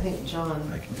 I think John,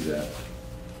 I can do that.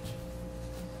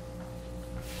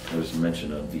 There was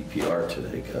mention of VPR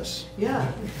today, Gus.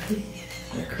 yeah, Isn't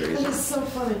that that crazy? is so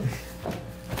funny.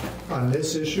 On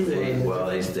this issue?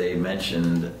 They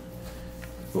mentioned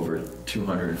over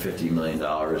 $250 million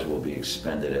will be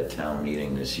expended at town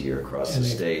meeting this year across the And they-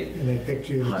 state. And they picked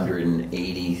you.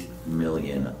 180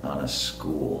 million on a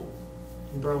school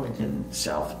Burlington. in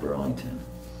South Burlington.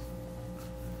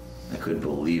 I couldn't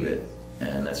believe it,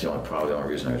 and that's probably the only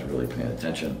reason I was really paying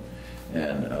attention.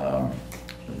 And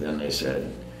then they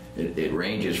said it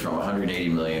ranges from 180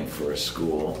 million for a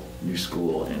school, new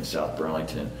school in South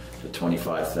Burlington, to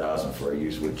 25,000 for a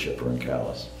used wood chipper in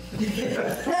Calais. Big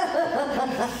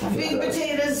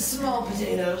potatoes, small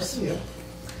potatoes. Yeah.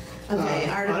 Okay,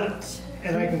 Article,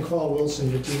 And I can call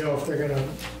Wilson, do you know if they're gonna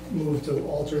move to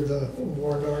alter the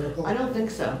warrant article? I don't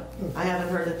think so. I haven't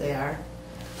heard that they are.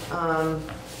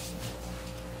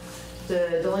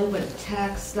 The delinquent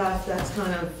tax stuff, that's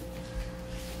kind of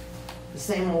the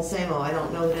same old, same old. I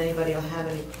don't know that anybody will have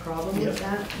any problem with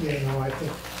that. Yeah, no, I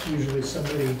think usually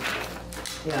somebody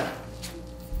Yeah,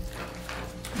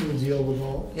 will deal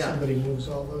with Yeah. somebody moves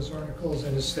all those articles,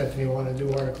 and does Stephanie want to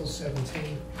do Article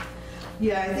 17?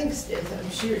 yeah, I think, I'm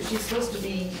sure, she's supposed to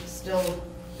be still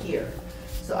here.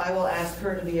 So I will ask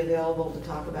her to be available to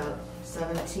talk about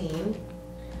 17.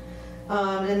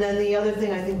 And then the other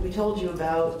thing I think we told you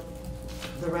about,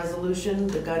 the resolution,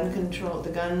 the gun control,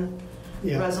 the gun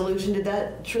Yeah, resolution, did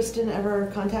that, Tristan ever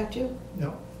contact you?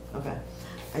 no, Okay.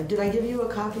 Did I give you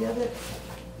a copy of it?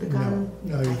 The gun?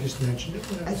 no, you just mentioned it.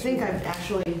 I think I've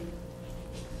actually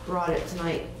brought it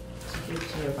tonight to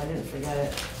give to you if I didn't forget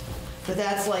it. But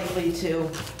that's likely to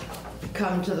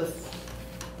come to the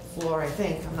floor, I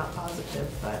think. I'm not positive,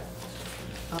 but,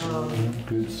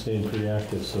 Group's staying pretty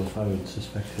active, so I would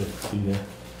suspect he'll be there.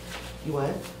 you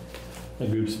what? The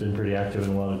group's been pretty active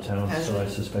in a lot of towns, Has so it? I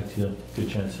suspect good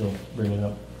chance he'll bring it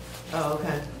up. Oh,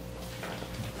 okay.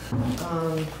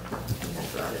 I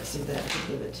brought it so that I could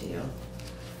give it to you.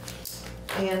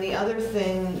 And the other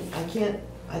thing,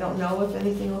 I don't know if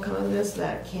anything will come of this,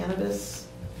 that cannabis.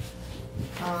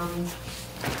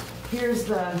 Here's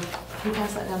can you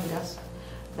pass that down the desk?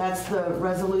 That's the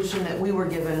resolution that we were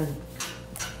given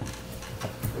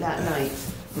that night.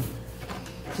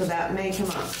 So that may come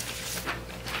up.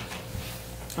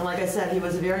 And like I said, he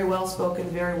was a very well-spoken,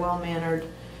 very well-mannered,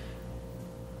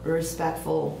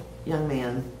 respectful young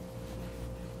man.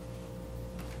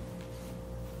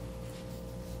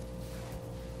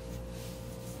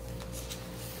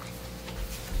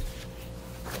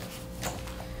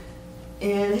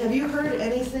 And have you heard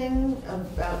anything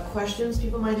about questions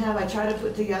people might have? I try to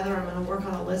put together, I'm gonna work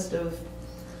on a list of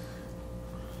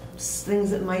things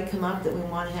that might come up that we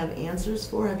want to have answers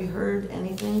for. Have you heard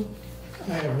anything?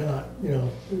 I have not,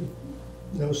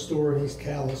 no store in East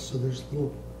Calais, so there's a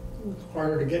little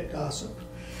harder to get gossip.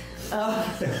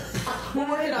 We're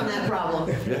working on that problem.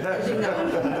 As you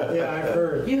know. Yeah, I've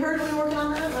heard. You heard we were working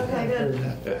on that? Okay, I've good.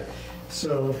 heard that.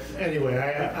 So, anyway,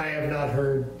 I have not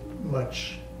heard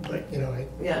much, but,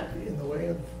 Yeah, in the way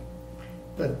of,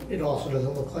 but it also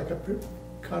doesn't look like a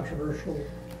controversial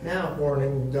no.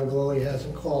 warning. Doug Lilly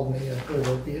hasn't called me. I've heard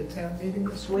he'll be at town meeting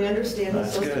this week. We understand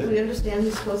That's good. we understand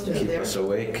he's supposed to be Keep there. us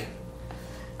awake.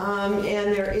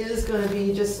 And there is gonna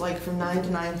be, just like from 9 to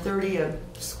 9:30, a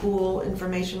school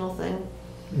informational thing.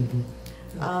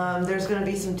 There's gonna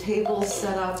be some tables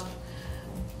set up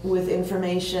with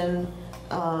information.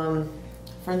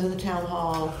 Friends of the Town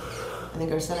Hall, I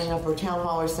think, are setting up, or Town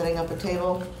Hall are setting up a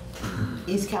table.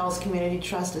 East Calais Community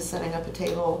Trust is setting up a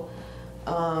table.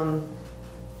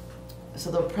 So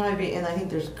there'll probably be, and I think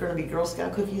there's gonna be Girl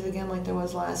Scout cookies again like there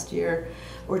was last year.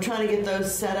 We're trying to get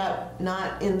those set up,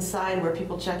 not inside where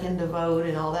people check in to vote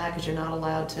and all that, because you're not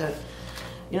allowed to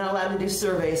do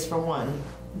surveys for one,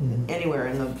 anywhere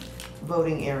in the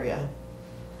voting area.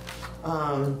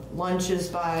 Lunches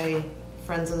by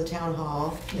Friends of the Town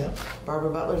Hall. Yep. Barbara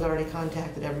Butler's already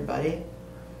contacted everybody.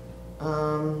 I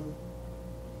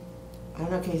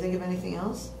don't know, can you think of anything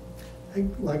else?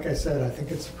 Like I said, I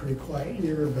think it's a pretty quiet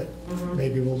year, but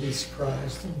maybe we'll be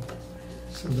surprised and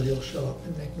somebody will show up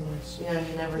and make noise. Yeah,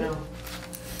 you never know.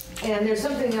 And there's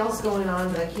something else going on,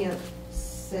 but I can't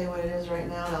say what it is right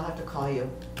now, and I'll have to call you.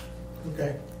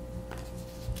 Okay.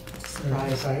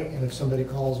 Surprise. And if somebody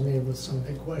calls me with some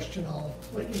big question, I'll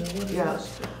let you know what it is. Yeah. What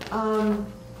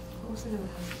was I gonna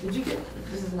ask? Did you get,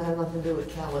 this doesn't have nothing to do with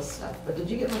Calais stuff, but did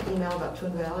you get my email about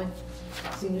Twin Valley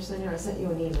Senior Center? I sent you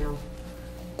an email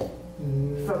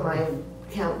from my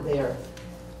account there.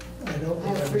 I don't I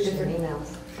have remember 3 seeing different it.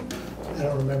 emails. I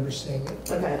don't remember seeing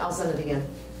it. Okay, I'll send it again.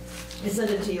 I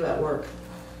sent it to you at work.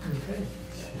 Okay.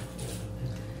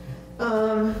 I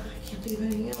can't think of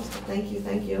anything else, but thank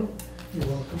you. You're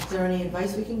welcome. Is there any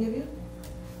advice we can give you?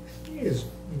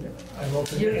 I'm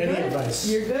open You're to any good? advice.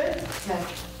 You're good? Okay.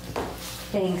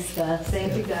 Thanks, Gus.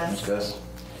 Thank you, Thanks, guys. Gus.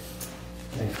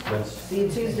 Thanks, Gus. See you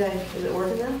Tuesday. Is it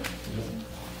working now?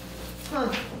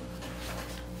 Huh.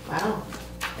 Wow.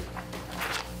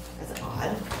 That's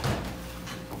odd.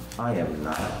 I am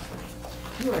not.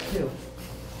 You are too.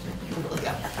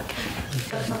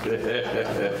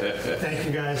 Thank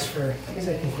you guys for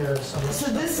taking care of some of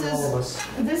So the stuff for all of us.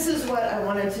 this is what I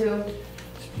wanted to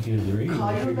Speaking of the radio,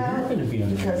 call you you're about, going to be on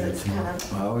the because radio it's tomorrow. kind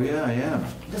of, Oh, yeah, I am.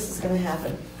 this is gonna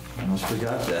happen. I almost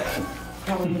forgot that.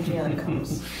 Probably when Janet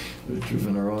comes. We're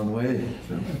driven the wrong way.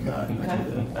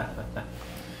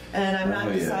 And I'm not Oh,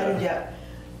 yeah. decided yet.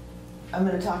 I'm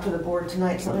gonna talk to the board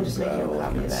tonight, so let me just make you a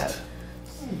copy of that.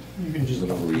 You can just,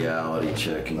 Little reality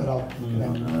check. but I'll pull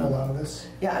out of this.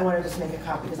 Yeah, I wanna just make a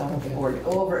copy, because I want the board to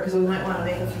go over it, because we might wanna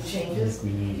make a few changes. Do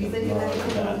you think of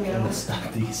anything, you know?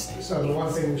 Stop these days. So the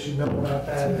one thing we should know about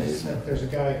that is that there's a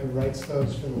guy who writes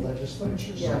those for the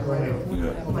legislature. Yeah, So right.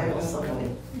 Yeah. Might have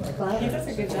something. He does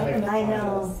a good job. I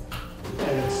know.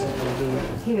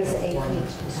 He was an AP for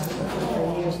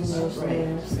years and years and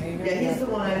years. Yeah, he's the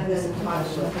one I've been in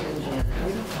touch with in Janet.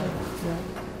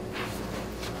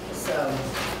 So.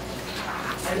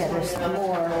 I Yeah, just there's wanted to know more.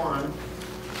 what's going on.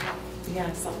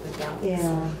 Yeah, something down.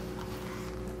 Yeah,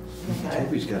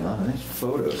 Toby's got a lot of nice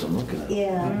photos I'm looking at.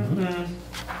 yeah.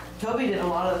 Toby did a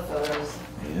lot of the photos.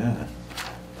 Yeah.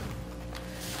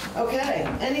 Okay,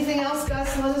 anything else,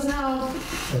 Gus, let us know.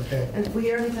 Okay, And if we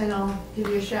hear anything, I'll give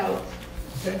you a shout.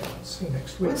 okay, see you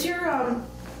next week.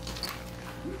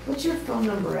 What's your phone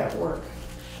number at work?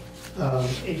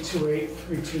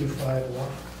 828-3251.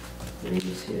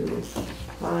 3251.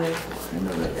 I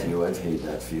know that field. I've hated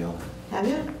that field. Have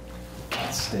you?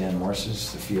 Stan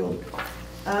Morse's, the field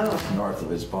Oh, north of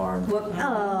his barn,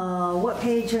 What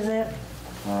page is it?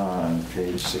 on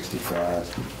page 65.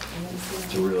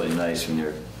 It's really nice when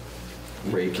you're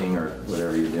raking or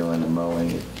whatever you're doing, and mowing,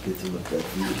 you get to look at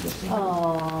view.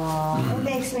 Oh, it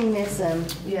makes me miss him.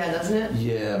 yeah, doesn't it?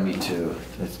 Yeah, me too.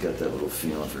 It's got that little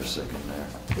feeling for a second there.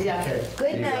 Yeah. Okay.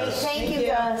 Good You night, guys. thank you, Thank you.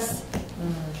 Gus.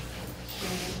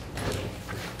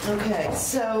 Okay,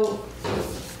 so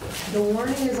the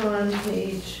warning is on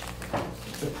page,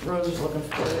 Rose is looking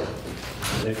for it.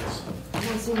 6. I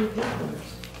don't see any page numbers.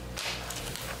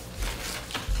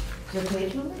 Is there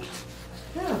page numbers?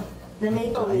 No. The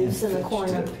maple leaves in the Diane Fitch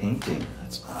corner. did a painting.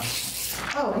 That's awesome.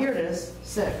 Oh, here it is,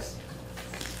 6.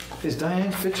 Is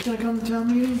Diane Fitch gonna come to town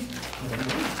meeting?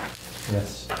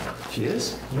 Yes. She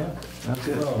is? Yeah. Oh,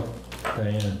 good. Well,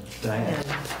 Diane, Diane. And,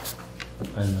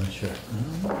 I'm not sure.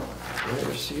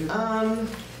 Where is she?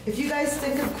 if you guys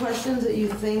think of questions that you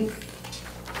think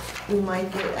we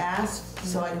might get asked,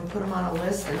 so I can put them on a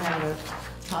list and have a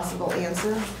possible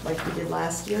answer, like we did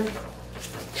last year,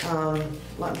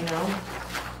 let me know.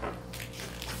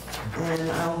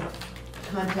 And I'll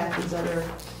contact these other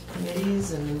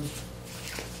committees and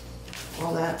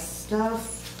all that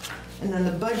stuff. And then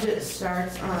the budget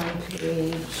starts on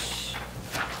page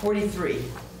 43.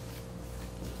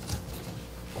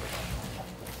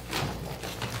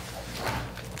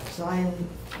 So I'm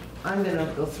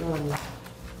gonna go through and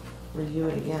review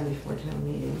it again before town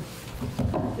meeting.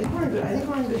 I think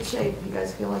we're in good shape. You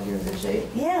guys feel like you're in good shape?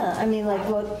 Yeah, I mean, like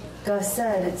what Gus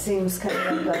said, it seems kind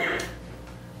of like a,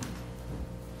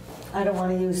 I don't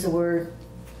want to use the word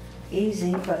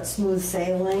easy, but smooth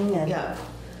sailing and. Yeah.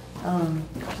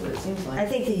 That's what it seems like. I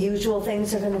think the usual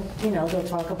things are gonna, they'll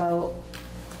talk about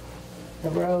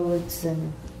the roads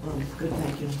and Good,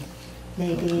 thank you.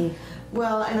 maybe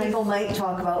Well, and people might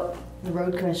talk about the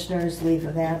road commissioner's leave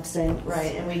of absence.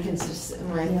 Right, and we can,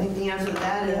 and I think the answer to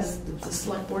that is the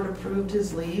select board approved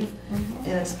his leave, and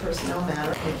it's a personnel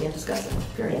matter, we can't discuss it,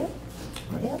 period.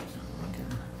 Yep.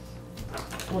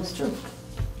 Well, it's true.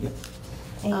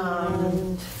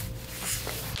 And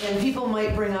And people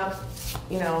might bring up,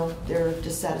 their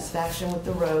dissatisfaction with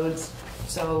the roads.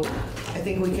 So I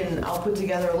think I'll put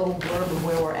together a little blurb of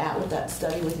where we're at with that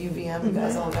study with UVM. You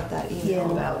guys all got that email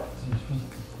Yeah. about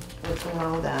what's going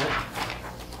on with that.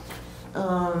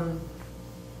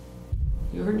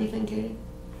 You heard anything, Katie?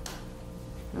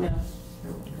 No. Okay.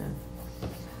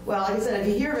 Well, like I said, if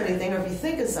you hear of anything or if you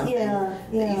think of something Yeah,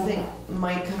 that you yeah. think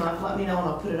might come up, let me know and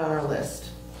I'll put it on our list.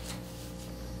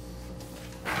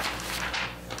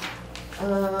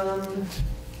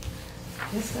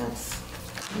 I guess that's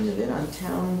kind of it on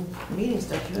town meeting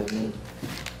stuff. Do you have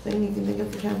anything you can think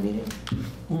of for town meeting?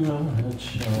 No,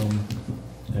 it's,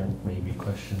 there may be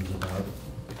questions about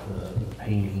the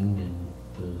painting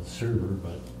and the server,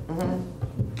 but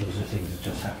those are things that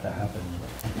just have to happen.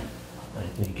 I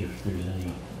think if there's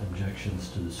any objections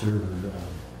to the server,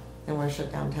 And we're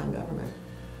shut down town government.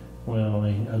 well,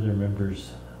 other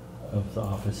members of the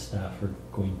office staff are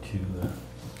going to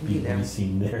Be be there.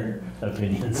 voicing their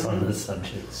opinions on the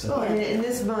subject, so. Oh, and in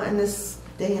this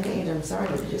day and age, I'm sorry,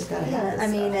 but you just gotta have Yeah,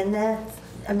 this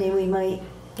we might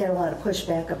get a lot of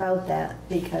pushback about that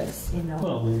because,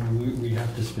 Well, we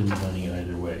have to spend the money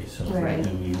either way, so Right. do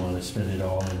we want to spend it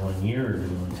all in 1 year, or do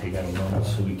we want to take out a loan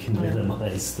so we can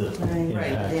minimize the Right.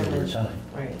 Right, impact over damage. time?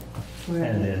 Right.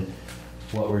 And then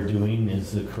what we're doing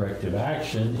is the corrective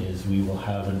action is we will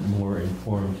have a more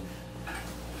informed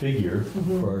figure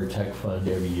for our tech fund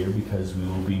every year because we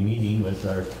will be meeting with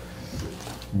our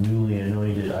newly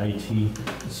anointed IT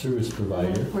service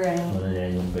provider Right. on an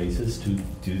annual basis to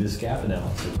do this gap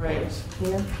analysis for Right. us.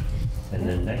 Yeah, And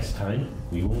then next time,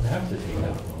 we won't have to take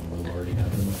out a loan, we'll already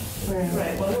have the money. right.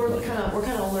 Right, well, we're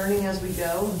kind of learning as we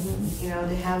go,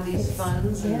 to have these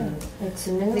funds Yeah, and it's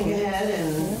new. think ahead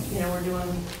and, we're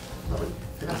doing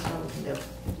the best we can do.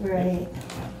 Right.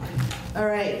 All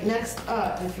right, next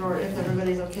up, if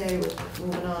everybody's okay with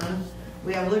moving on,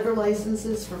 we have liquor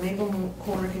licenses for Maple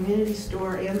Corner Community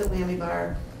Store and the Whammy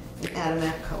Bar and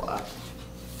Adamak Co-op.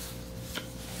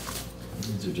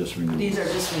 These are just renewals. These are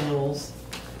just renewals.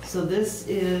 So this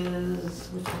is,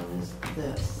 which one is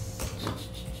this?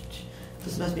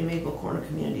 This must be Maple Corner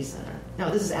Community Center.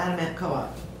 No, this is Adamak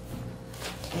Co-op.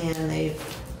 And they've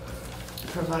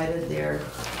provided their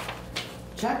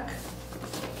check.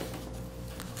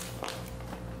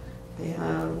 They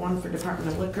have one for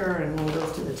Department of Liquor and one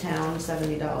goes to the town,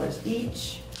 $70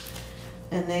 each.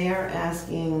 And they are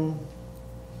asking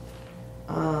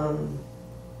for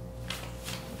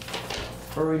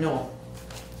renewal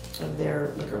of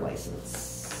their liquor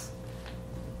license.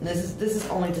 And this is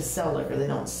only to sell liquor, they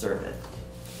don't serve it.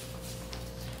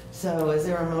 So is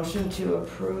there a motion to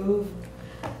approve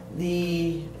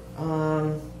the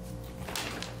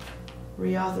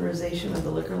reauthorization of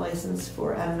the liquor license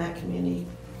for Adamak Community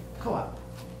Co-op?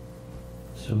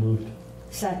 So moved.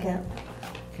 Second.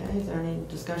 Okay, is there any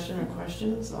discussion or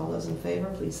questions? All those in favor,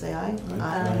 please say aye.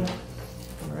 Aye.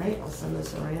 All right, I'll send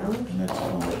this around. And that's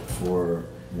only for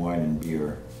wine and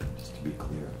beer, just to be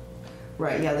clear.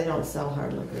 Right, yeah, they don't sell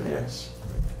hard liquor there. Yes.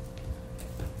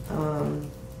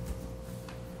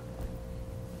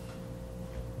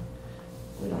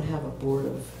 We don't have a board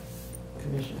of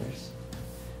commissioners.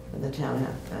 And the town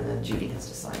and then Judy has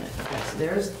to sign it. Okay, so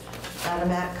there's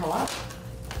Adamak Co-op.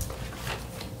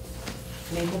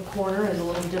 Maple Corner is a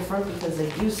little different because they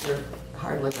do serve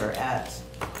hard liquor at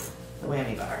the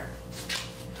Whammy Bar,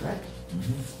 correct?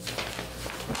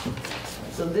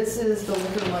 So this is the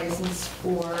liquor license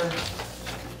for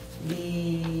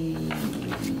the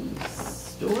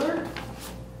store.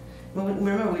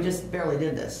 Remember, we just barely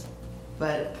did this,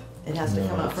 but it has to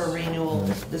come up for renewal.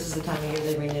 This is the time of year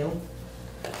they renew.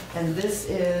 And this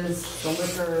is the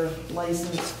liquor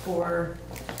license for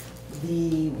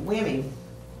the Whammy.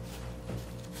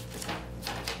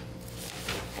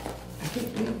 I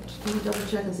think, can you double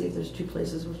check and see if there's two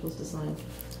places we're supposed to sign?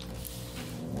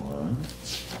 One.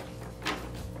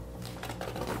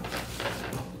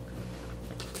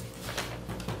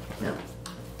 No.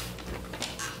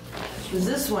 Because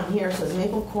this one here says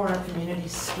Maple Corner Community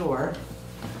Store.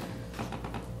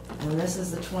 And this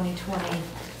is the 2020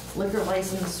 liquor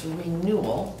license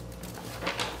renewal.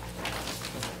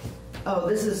 Oh,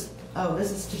 this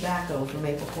is tobacco for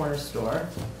Maple Corner Store.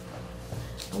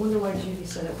 I wonder why Judy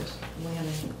said it was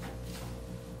Lanning.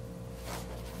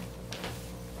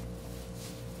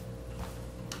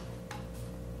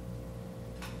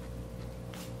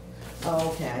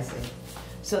 Oh, okay, I see.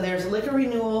 So there's liquor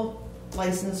renewal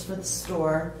license for the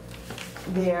store.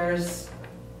 There's,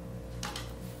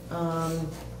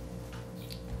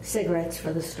 Cigarettes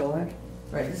for the store.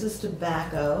 right, this is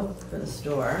tobacco for the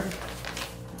store.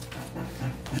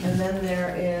 And then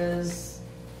there is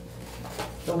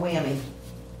the whammy.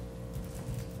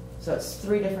 So it's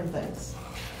 3 different things.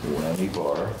 The Whammy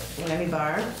Bar, Whammy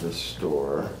bar, the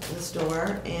store,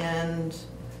 and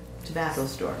tobacco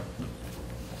store.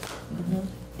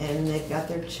 And they've got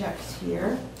their checks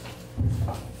here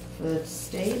for the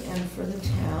state and for the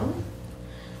town.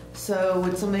 So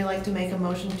would somebody like to make a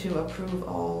motion to approve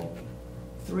all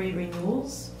 3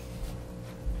 renewals?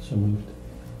 So moved.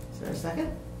 Is there a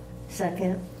second?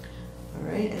 Second. All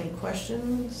right, any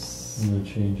questions? And the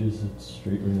changes, it's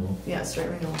straight renewal. Yeah, straight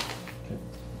renewal. Okay.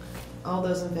 All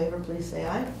those in favor, please say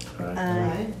aye.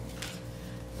 Aye.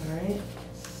 All right.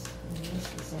 And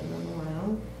this is send them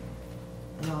around.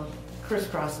 And I'll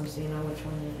crisscross them so you know which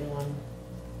one you're doing.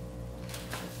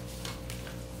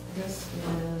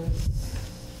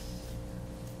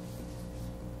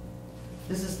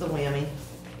 This is the whammy.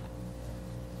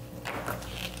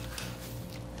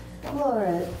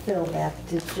 Laura Philback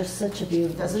did just such a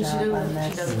beautiful Doesn't she job do? on She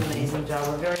this. does an amazing job.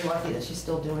 We're very lucky that she's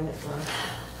still doing it for us.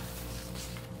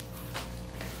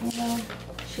 You know,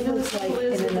 she You know, was the like trouble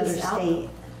is in with another this album. state.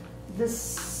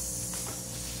 This.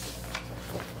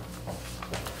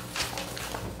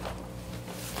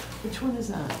 Which one is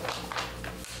that?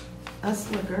 Us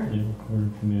Liquor. Maple Corner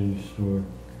Community Store,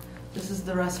 This is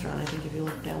the restaurant, I think, if you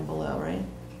look down below, right?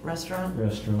 Restaurant.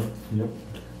 restaurant, yep.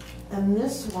 And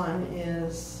this one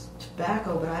is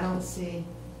tobacco, but I don't see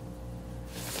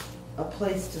a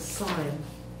place to sign.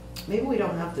 Maybe we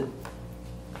don't have to,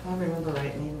 if I remember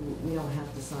right, maybe we don't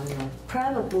have to sign the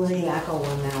Probably, tobacco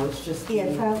one now, it's just. yeah,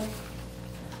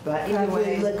 But either probably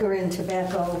way, liquor and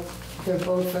tobacco, they're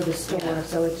both for the store, Yeah.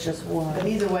 so it's just but one.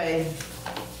 either way,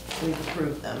 we've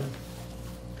approved them.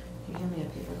 Can you give me a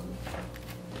paper clip?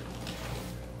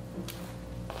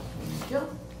 Thank you.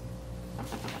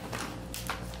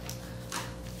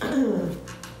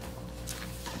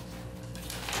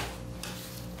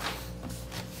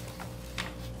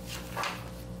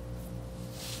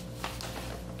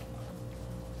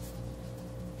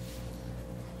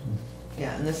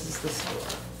 Yeah, and this is the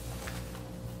store.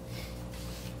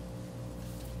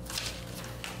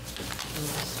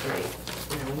 Straight,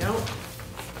 there we go.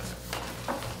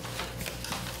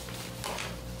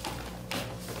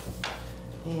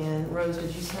 And Rose,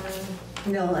 did you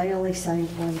sign? No, I only signed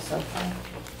one so far.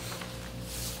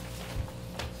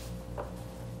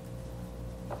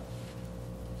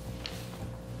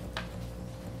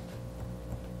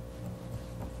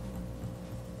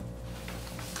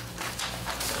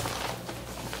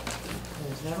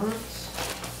 There's that.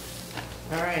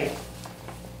 All right.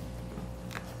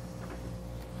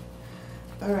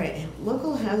 All right,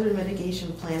 local hazard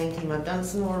mitigation planning team, I've done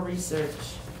some more research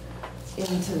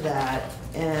into that,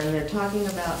 and they're talking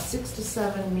about 6 to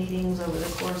 7 meetings over the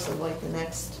course of like the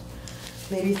next,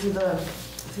 maybe through the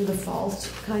fall,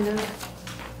 kind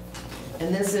of.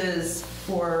 And this is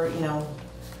for, you know,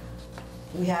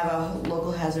 we have a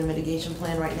local hazard mitigation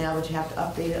plan right now, but you have to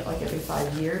update it like every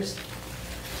 5 years.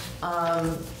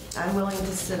 I'm willing to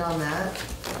sit on that.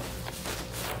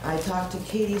 I talked to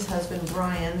Katie's husband,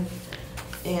 Brian,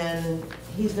 and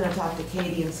he's gonna talk to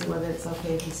Katie and see whether it's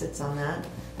okay if he sits on that.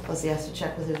 Plus he has to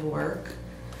check with his work.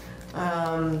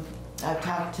 I've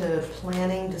talked to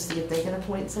planning to see if they can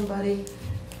appoint somebody.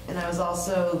 And I was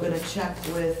also gonna check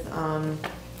with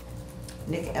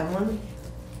Nick Emlin,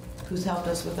 who's helped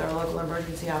us with our local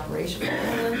emergency operation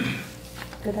plan.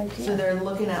 Good So idea. they're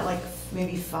looking at like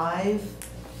maybe 5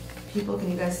 people.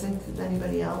 Can you guys think of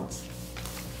anybody else?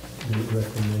 They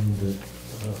recommend that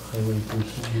highway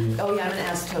person be. Oh yeah, I'm gonna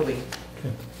ask Toby.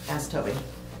 Okay. Ask Toby.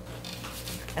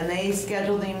 And they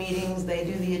schedule the meetings, they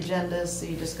do the agendas, so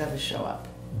you just gotta show up.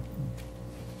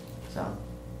 So,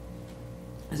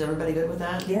 is everybody good with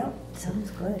that? Yeah,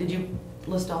 sounds good. Did you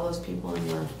list all those people in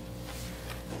the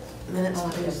minutes, Oh,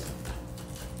 please?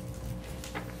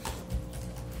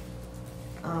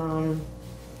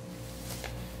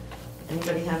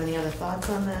 Anybody have any other thoughts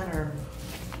on that, or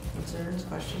concerns,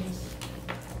 questions?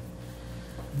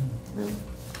 No?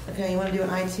 Okay, you wanna do an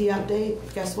IT update?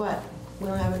 Guess what? We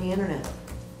don't have any internet.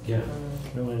 Yeah,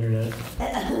 no internet.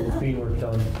 It's being worked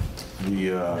on.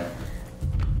 The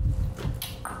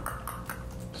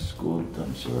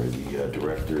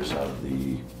directors of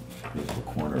the Maple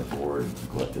Corner Board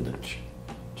neglected to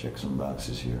check some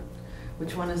boxes here.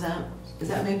 Which one is that? Is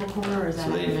that Maple Corner or is that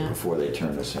So internet? before they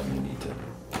turn this in, they need to,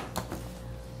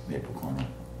 Maple Corner.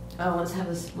 Oh, let's have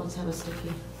a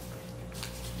sticky.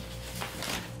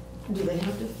 Do they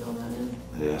have to fill that in?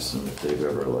 They asked them if they've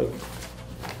ever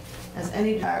As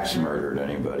any axe director? murdered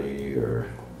anybody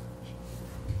or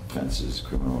offenses,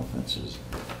 criminal offenses.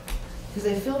 Because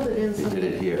they filled it in. They did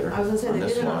it here. I was gonna say, on they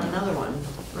this did it on one. another one.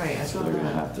 Right, I So saw they're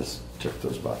gonna that. have to check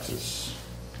those boxes.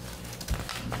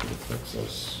 Fix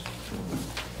those.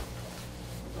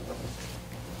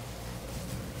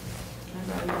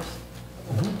 I brought yours.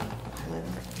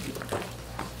 Highlighter.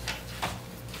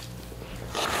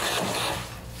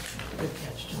 Good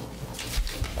catch, John.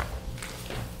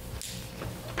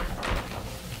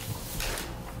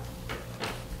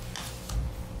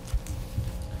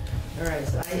 All right,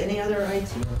 so any other IT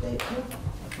updates?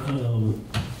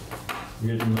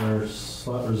 We're getting our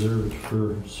slot reserved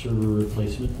for server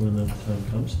replacement when that time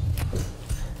comes.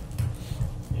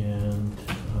 And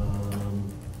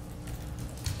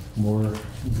more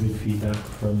good feedback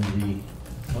from the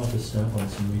office staff on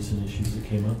some recent issues that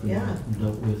came up and Yeah.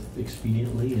 dealt with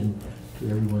expediently and to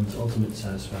everyone's ultimate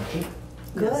satisfaction.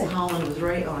 Good. Yes, Holland was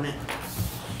right on it.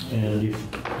 And if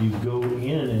you go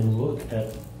in and look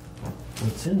at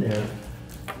what's in there,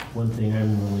 one thing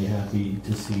I'm really happy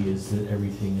to see is that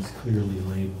everything is clearly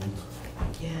labeled.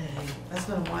 Yay, that's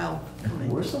been a while coming.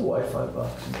 Where's the Wi-Fi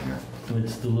box in here?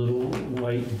 It's the little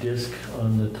white disc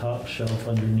on the top shelf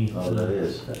underneath. Oh, that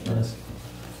is. that desk.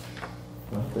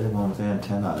 Well, they have one with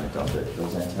antenna on it, don't they?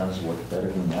 Those antennas work better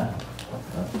than that.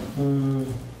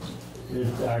 It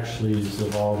actually is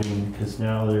evolving because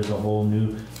now there's a whole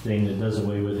new thing that does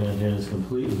away with antennas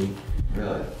completely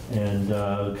Really? and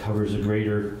covers a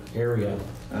greater area.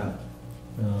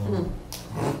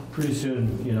 Pretty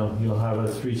soon, you'll have a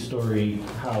 3-story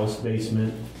house,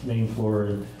 basement, main floor,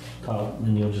 and top,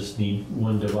 and you'll just need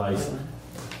one device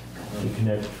to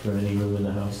connect from any room in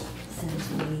the house. Since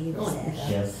we said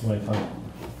Yes, Wi-Fi.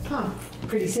 Huh,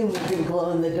 pretty soon we can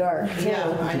glow in the dark. too. yeah,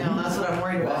 I know, that's what I'm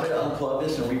worried Want me to about. unplug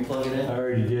this and replug it I in?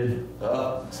 already did.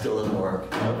 Oh, still doesn't work.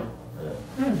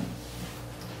 Yep.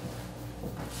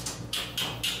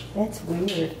 That's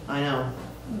weird. I know.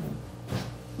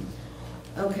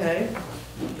 Okay,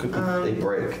 Could be, they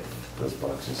break, those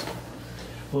boxes.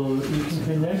 Well, you can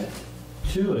connect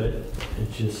to it,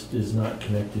 it just is not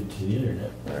connected to the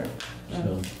internet. All right.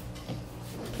 So.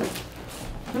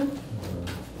 Hmm.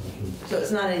 You can so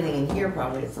it's not anything in here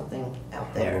probably, it's something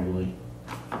out there. Probably.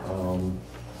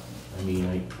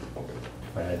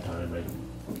 If I had time,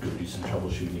 I'd go do some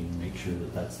troubleshooting and make sure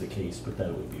that that's the case, but that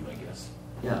would be my guess.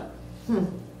 Yeah.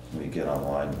 We get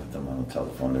online with them on the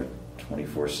telephone, they're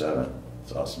 24/7.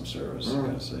 It's awesome service, I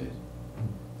gotta say.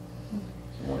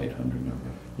 It's a 1-800 number.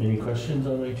 Any questions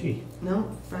on IT? No,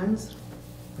 friends?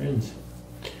 Friends?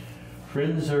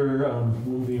 Friends are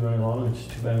moving right along. It's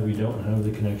too bad we don't have the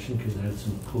connection because I had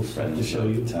some cool stuff to show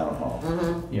you. Town hall.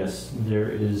 Mm-hmm. Yes, there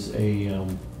is a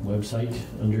website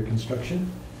under construction,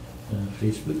 a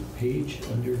Facebook page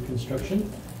under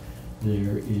construction.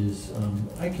 There is,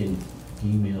 I can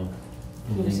email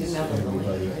the You links just to email them the link,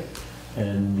 everybody. right?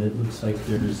 And it looks like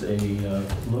there's a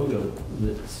logo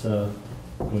that's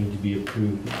going to be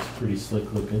approved. It's pretty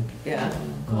slick looking. Yeah.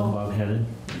 Bob Hannon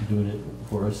doing it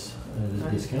for us at a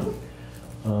Nice. discount.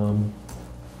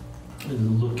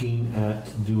 Looking at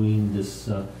doing this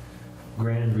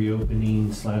grand reopening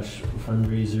 /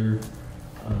 fundraiser.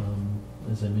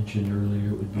 As I mentioned earlier,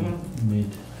 it would be mid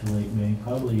to late May.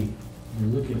 Probably, we're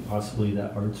looking at possibly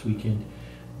that arts weekend,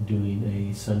 doing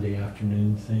a Sunday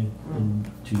afternoon thing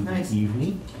into Nice. the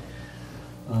evening.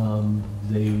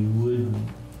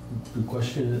 The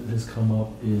question that has come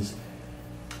up is,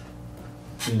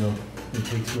 it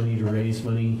takes money to raise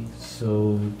money,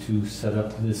 so to set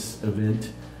up this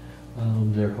event,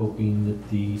 they're hoping that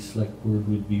the Selectboard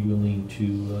would be willing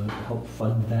to help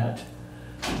fund that.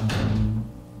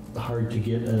 Hard to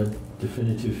get a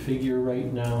definitive figure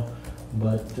right now,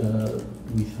 but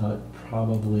we thought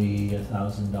probably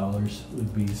 $1,000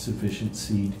 would be sufficient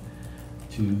seed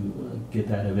to get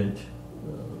that event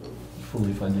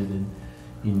fully funded and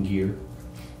in gear.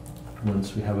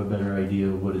 Once we have a better idea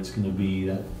of what it's going to be,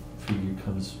 that figure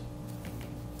comes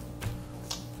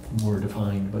more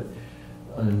defined, but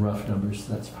in rough numbers,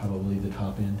 that's probably the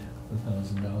top end,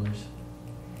 $1,000.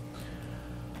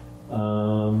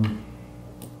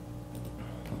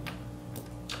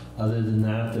 Other than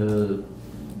that,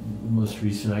 most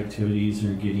recent activities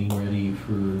are getting ready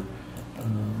for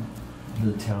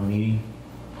the town meeting,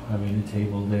 having a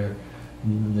table there.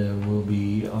 And there will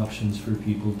be options for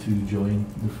people to join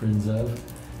the Friends of,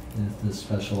 with the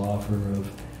special offer of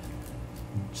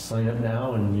sign up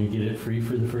now and you get it free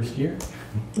for the first year.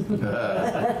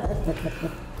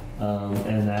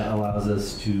 And that allows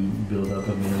us to build up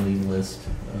a mailing list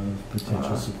of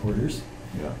potential supporters.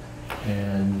 Yeah.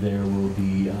 And there will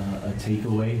be a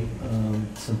takeaway,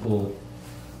 simple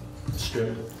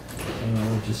strip,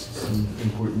 just some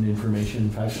important information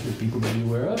and facts for people to be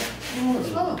aware of.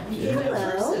 Oh, Yeah. in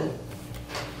person.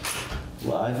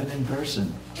 Live and in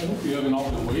person. I hope you haven't all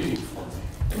been waiting for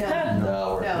me. Yeah.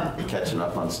 No, we're No. catching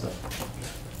up on stuff.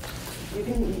 You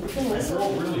can listen. They're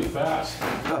all really fast.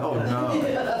 Oh, no.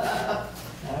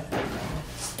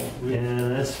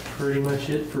 And that's pretty much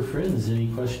it for Friends. Any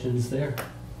questions there?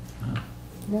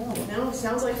 No. No, it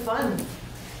sounds like fun.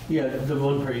 Yeah, the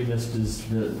one part you missed is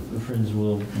the Friends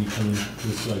will be coming to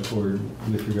the select board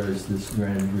with regards to this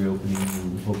grand reopening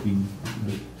and hoping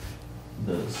that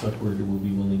the select board will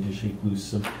be willing to shake loose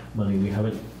some money. We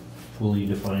haven't fully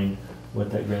defined what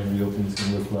that grand reopening is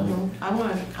going to look like. I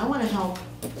want to help.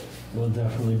 We'll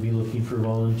definitely be looking for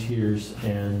volunteers,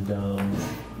 and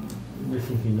we're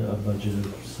thinking a budget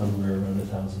of somewhere around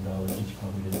 $1,000 is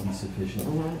probably going to be sufficient.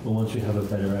 But once we have a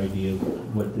better idea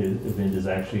of what the event is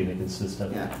actually going to consist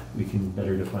of, Yeah. we can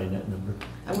better define that number.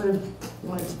 I would have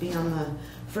wanted to be on the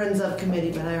Friends of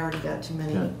committee, but I already got too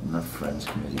many. Got enough friends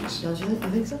committees. Don't you think? You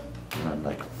think so? Run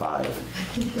like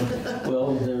 5.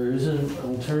 Well, there is an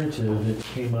alternative. It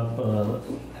came up,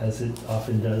 as it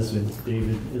often does when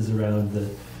David is around,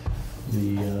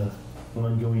 the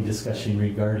ongoing discussion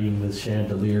regarding the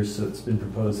chandeliers. So it's been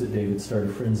proposed that David start a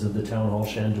Friends of the Town Hall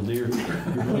chandelier.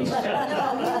 No,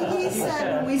 he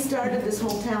said when we started this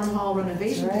whole town hall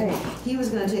renovation thing, Right. he was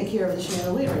going to take care of the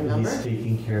chandelier, remember? He's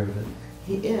taking care of it.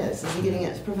 He is. Is he getting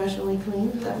it professionally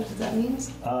cleaned? Is that what that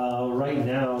means? Right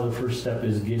now, the first step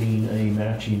is getting a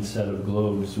matching set of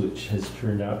globes, which has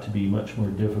turned out to be much more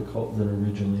difficult than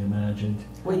originally imagined.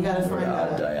 Well, you got to find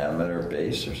Odd out. diameter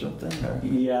base or something? Or?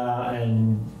 Yeah,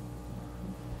 and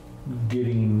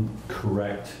getting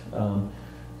correct.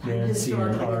 Nancy and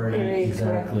Historically Artie, very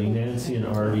exactly. correct. Nancy and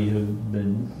Artie have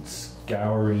been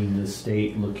scouring the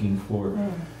state looking for,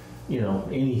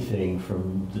 anything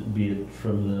from, be it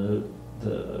from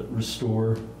the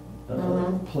restore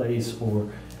place or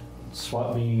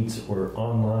swap meets or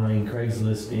online,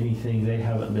 Craigslist, anything. They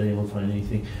haven't been able to find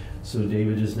anything. So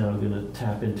David is now going to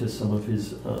tap into some of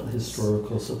his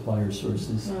historical supplier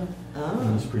sources. And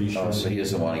Oh. he's pretty sure. Oh, so he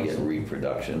doesn't want to get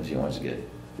reproductions, he wants to get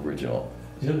original.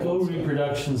 He'll go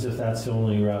reproductions if that's the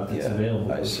only route that's Yeah,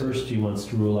 available. I But see. first, he wants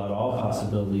to rule out all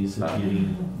possibilities of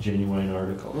getting genuine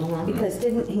articles. Because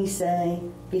didn't he say,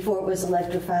 before it was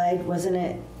electrified, wasn't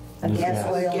it a It was gas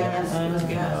gas. oil Gas. lamp? It was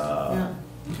gas.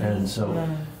 Yeah. And so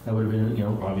that would have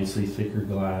been, obviously thicker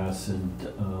glass, and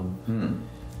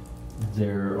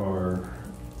there are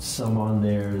some on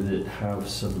there that have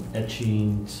some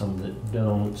etching, some that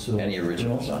don't. So Any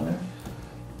originals on there?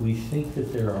 we think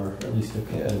that there are at least a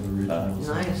couple Yeah. of originals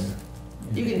on Nice.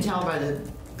 there. You can tell by the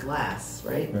glass,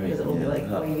 right? Right. Because it'll be Yeah.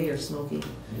 like wavy or smoky.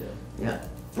 Yeah.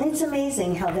 Yeah. It's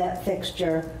amazing how that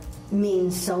fixture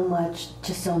means so much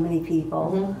to so many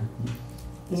people.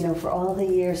 For all the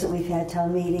years that we've had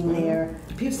town meeting there.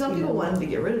 Some people wanted to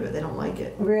get rid of it. They don't like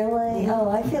it. Really? Oh,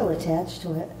 I feel attached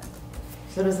to it.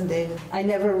 So doesn't David. I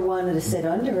never wanted to sit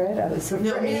under it. I was afraid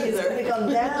No, me it's either. going to come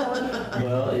down.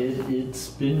 Well, it's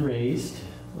been raised.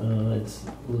 It's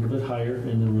a little bit higher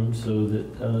in the room so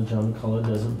that John McCullough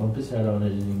doesn't bump his head on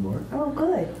it anymore. Oh,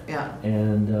 good. Yeah.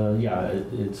 And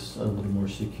it's a little more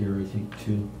secure, I think,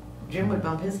 too. Jim would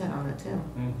bump his head on it too.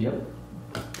 Yep.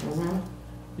 Mm-hmm.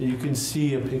 You can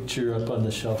see a picture up on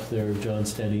the shelf there of John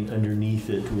standing underneath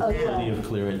it with Oh, yeah. plenty of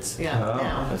clearance. Yeah.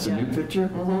 Now. That's yeah. a new picture?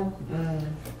 Mm-hmm.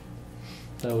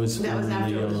 That was That was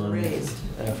after early it was on, raised.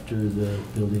 after the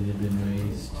building had been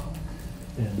raised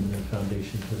and the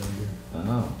foundation put under.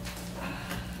 Oh.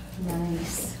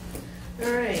 Nice.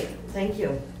 All right. Thank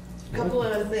you. A couple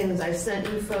other things. I sent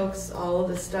you folks all of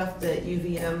the stuff that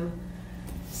UVM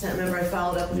sent. Remember, I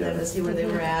followed up with them to see where they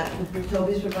were at.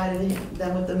 Toby's provided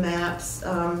them with the maps.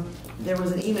 There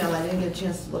was an email I didn't get a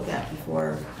chance to look at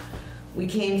before we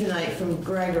came tonight from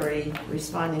Gregory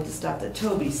responding to stuff that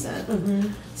Toby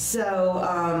sent.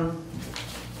 So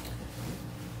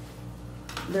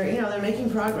they're making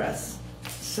progress.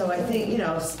 So I think,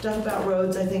 stuff about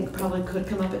roads, I think probably could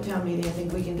come up at town meeting. I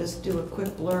think we can just do a quick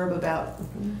blurb about,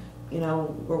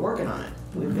 we're working on it.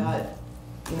 We've got,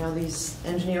 these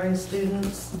engineering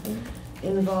students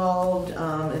involved.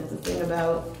 It's the thing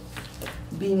about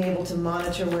being able to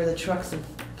monitor where the trucks are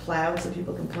plowed so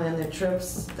people can plan their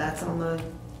trips, that's on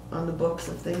the books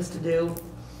of things to do.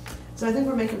 So I think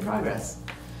we're making progress.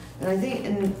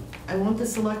 And I want the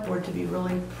select board to be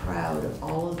really proud of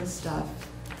all of the stuff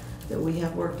that we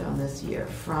have worked on this year,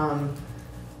 from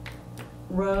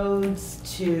roads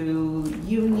to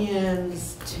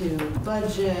unions to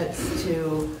budgets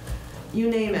to you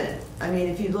name it. I mean,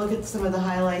 if you look at some of the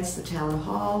highlights, the town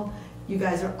hall, you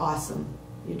guys are awesome.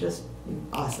 You're just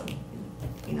awesome.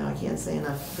 You know, I can't say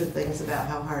enough good things about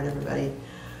how hard everybody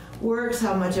works,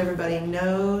 how much everybody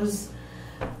knows,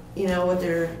 you know,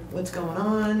 what's going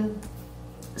on.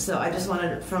 So I just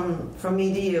wanted, from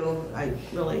me to you, I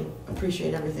really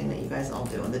appreciate everything that you guys all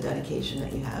do and the dedication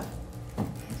that you have.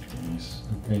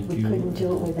 Thank We you. couldn't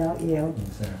do it without you.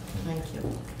 Exactly. Thank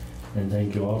you. And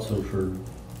thank you also for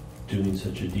doing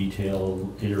such a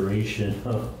detailed iteration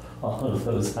of all of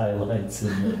those highlights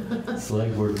in the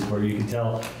select board report. You can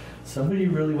tell somebody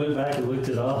really went back and looked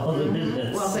at all the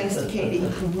minutes. Well, thanks to Katie.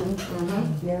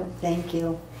 Yeah, thank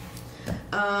you.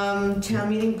 Town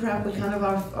meeting prep, we kind of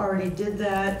already did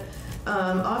that.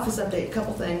 Office update, a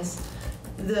couple things.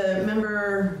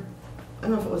 Remember, I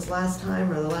don't know if it was last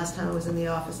time or the last time I was in the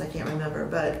office, I can't remember,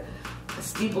 but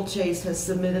Steeplechase has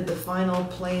submitted the final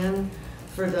plan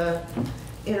for the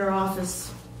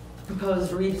inter-office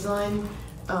proposed redesign.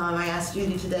 I asked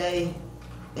Judy today,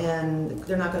 and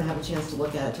they're not going to have a chance to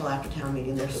look at it till after town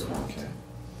meeting. They're swamped.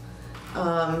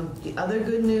 The other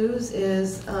good news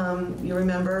is, you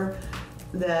remember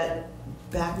that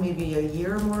back maybe a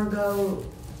year or more ago,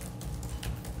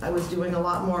 I was doing a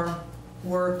lot more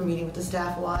work, meeting with the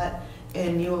staff a lot,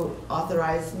 and you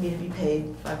authorized me to be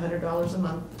paid $500 a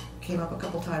month. Came up a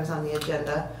couple times on the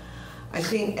agenda. I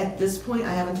think at this point,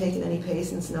 I haven't taken any pay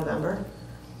since November,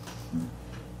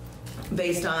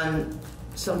 based on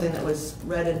something that was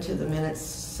read into the minutes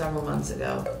several months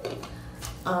ago.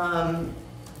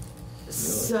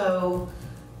 So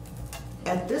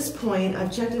at this point,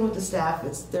 I've checked in with the staff.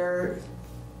 They're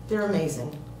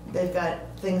amazing. They've got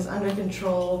things under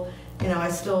control. You know,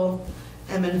 I still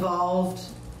am involved,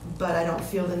 but I don't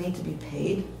feel the need to be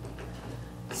paid.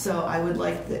 So I would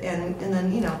like and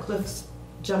then, you know, Cliff's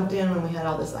jumped in when we had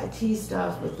all this IT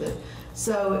stuff with it.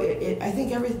 So I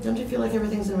think don't you feel like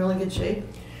everything's in really good shape?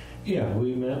 Yeah,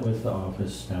 we met with the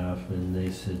office staff and they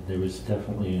said there was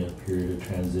definitely a period of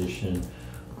transition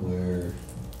where,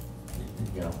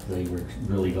 you know, they were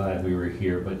really glad we were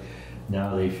here, but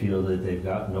now they feel that they've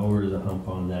gotten over the hump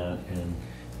on that and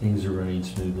things are running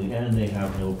smoothly, and they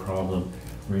have no problem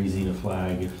raising a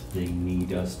flag if they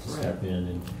need us to step in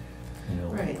and, you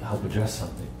know, help address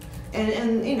something.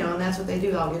 And you know, and that's what they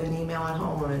do. I'll get an email at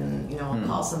home and, you know,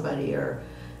 call somebody or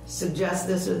suggest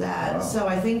this or that. Wow. So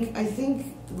I think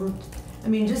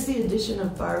just the addition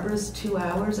of Barbara's 2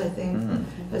 hours, I think,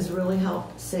 has really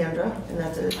helped Sandra, and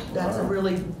that's a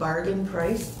really bargain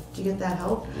price to get that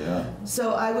help. Yeah.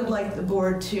 So I would like the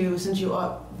board to, since you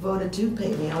voted to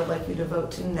pay me, I would like you to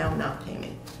vote to now not pay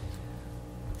me.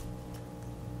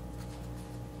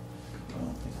 I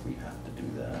don't think we have to do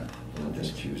that. We'll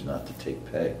just choose not to take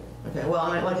pay. Okay, well,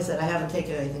 like I said, I haven't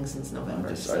taken anything since November.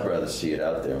 I'd rather see it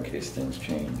out there in case things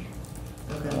change.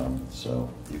 Okay. So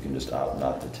you can just opt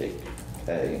not to take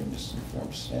pay and just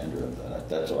inform Sandra of that.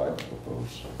 That's what I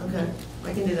propose. Okay,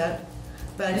 I can do that.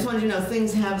 But I just wanted you to know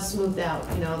things have smoothed out.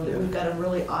 You know, we've got a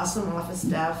really awesome office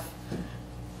staff.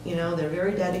 You know, they're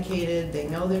very dedicated. They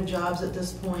know their jobs at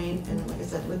this point. And like I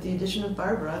said, with the addition of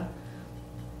Barbara,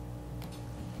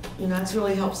 you know, that's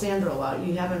really helped Sandra a lot.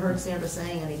 You haven't heard Sandra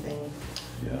saying anything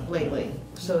lately.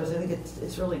 So I think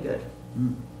it's really good.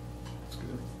 That's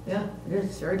good. Yeah, it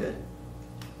is very good.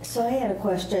 So I had a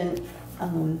question,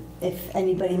 if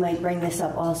anybody might bring this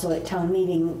up also at town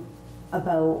meeting,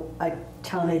 about a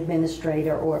town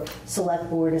administrator or select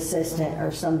board assistant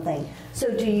or something. So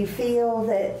do you feel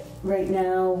that right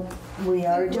now we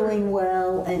are doing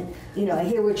well? And, you know, I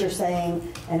hear what you're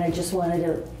saying, and I just wanted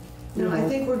to, No, I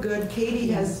think we're good. Katie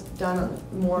has done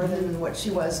more than what she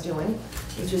was doing,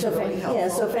 which is really helpful. Yeah,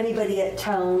 so if anybody at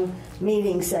town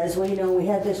meeting says, well, you know, we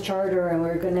had this charter and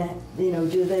we're gonna, you know,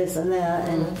 do this and that,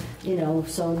 and, you know,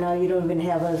 so now you don't even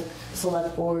have a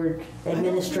select board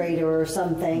administrator or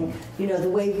something, you know, the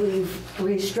way we've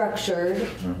restructured.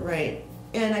 Right.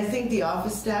 And I think the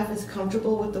office staff is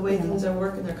comfortable with the way things are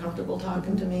working. They're comfortable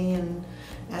talking to me and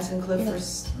asking Cliff for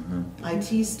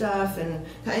IT stuff and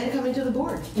coming to the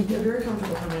board. They're very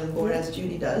comfortable coming to the board, as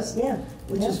Judy does,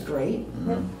 which is great.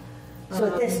 So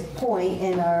at this point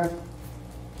in our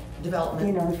development,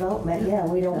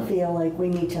 we don't feel like we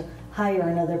need to hire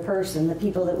another person. The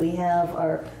people that we have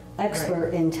are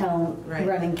expert in town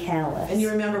running Calais. And you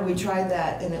remember we tried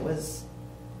that and it was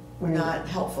Right. not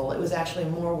helpful. It was actually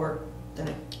more work than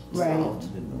it Right. solved.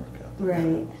 It didn't work out.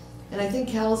 Right, And I think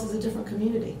Calais is a different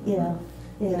community. yeah,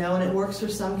 You yeah. know, and it works for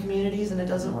some communities and it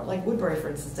doesn't work, like Woodbury, for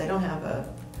instance, they don't have a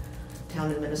town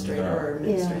administrator No. or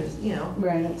administrators, you know.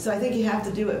 Right, So I think you have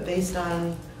to do it based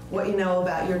on what you know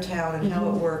about your town and how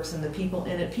it Mhm. works and the people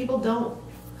in it. People don't,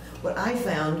 what I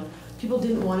found, people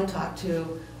didn't want to talk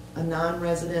to a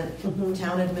non-resident Mhm.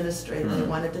 town administrator. They Mhm.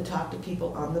 wanted to talk to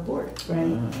people on the board.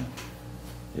 right.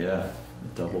 Yeah,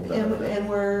 double And, benefit. and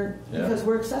we're, Yeah. because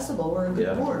we're accessible, we're a good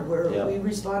Yeah. board, Yeah. we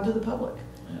respond to the public.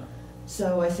 Yeah.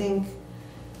 So I think,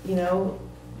 you know,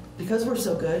 because we're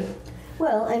so good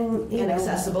Well, and, you and know,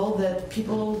 accessible, that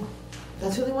people,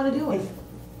 that's who they want to deal it with.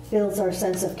 builds our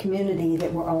sense of community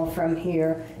that we're all from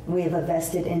here. We have a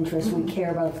vested interest. We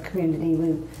care about the community.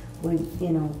 We, you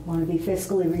know, want to be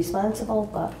fiscally responsible,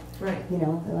 but, Right, you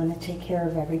know, we want to take care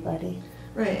of everybody.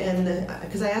 right, and,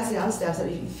 because I asked the house staff, that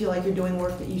if you feel like you're doing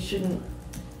work that you shouldn't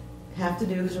have to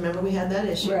do, because remember, we had that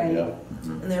issue. Right. Yeah.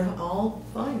 Mhm. And they're all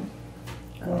fine.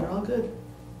 They're all good.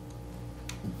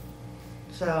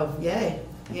 So, yay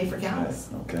for Calais.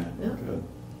 Okay, Yeah. good.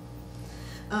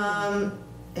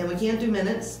 And we can't do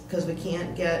minutes, because we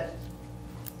can't get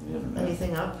The internet.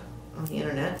 anything up on the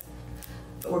internet.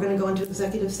 But we're gonna go into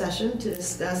executive session to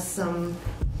discuss some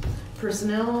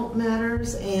personnel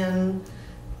matters and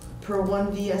per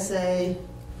 1 VSA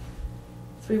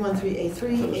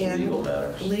 313A3 Those and legal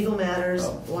matters. legal matters,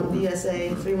 Oh. 1 VSA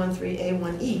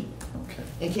 313A1E. Okay.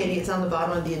 And Katie, it's on the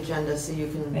bottom of the agenda, so you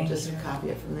can Thank just you. copy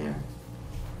it from there.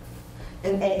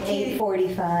 And At Katie,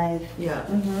 8:45. yeah.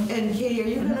 Mm-hmm. And Katie,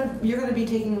 you're gonna be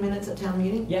taking minutes at town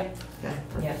meeting? Yep, Okay.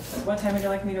 yep. What time would you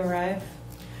like me to arrive?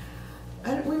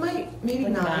 We might, maybe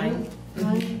Like 9.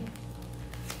 9.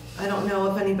 I don't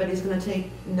know if anybody's gonna take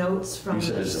notes from You this.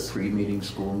 said it's a pre-meeting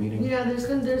school meeting? Yeah, there's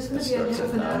gonna It be a starts half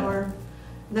at an 9. hour.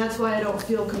 And that's why I don't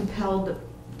feel compelled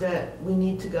that we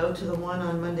need to go to the one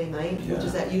on Monday night, which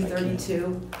is Yeah, at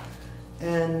U32.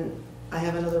 And I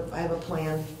have a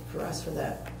plan for us for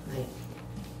that night.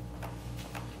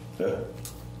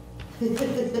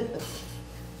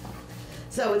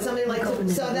 So would somebody like to,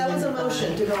 so that was a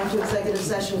motion to go into executive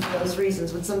session for those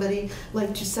reasons. Would somebody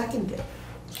like to second it?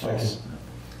 Second.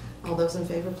 All those in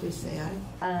favor, please say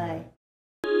aye. Aye.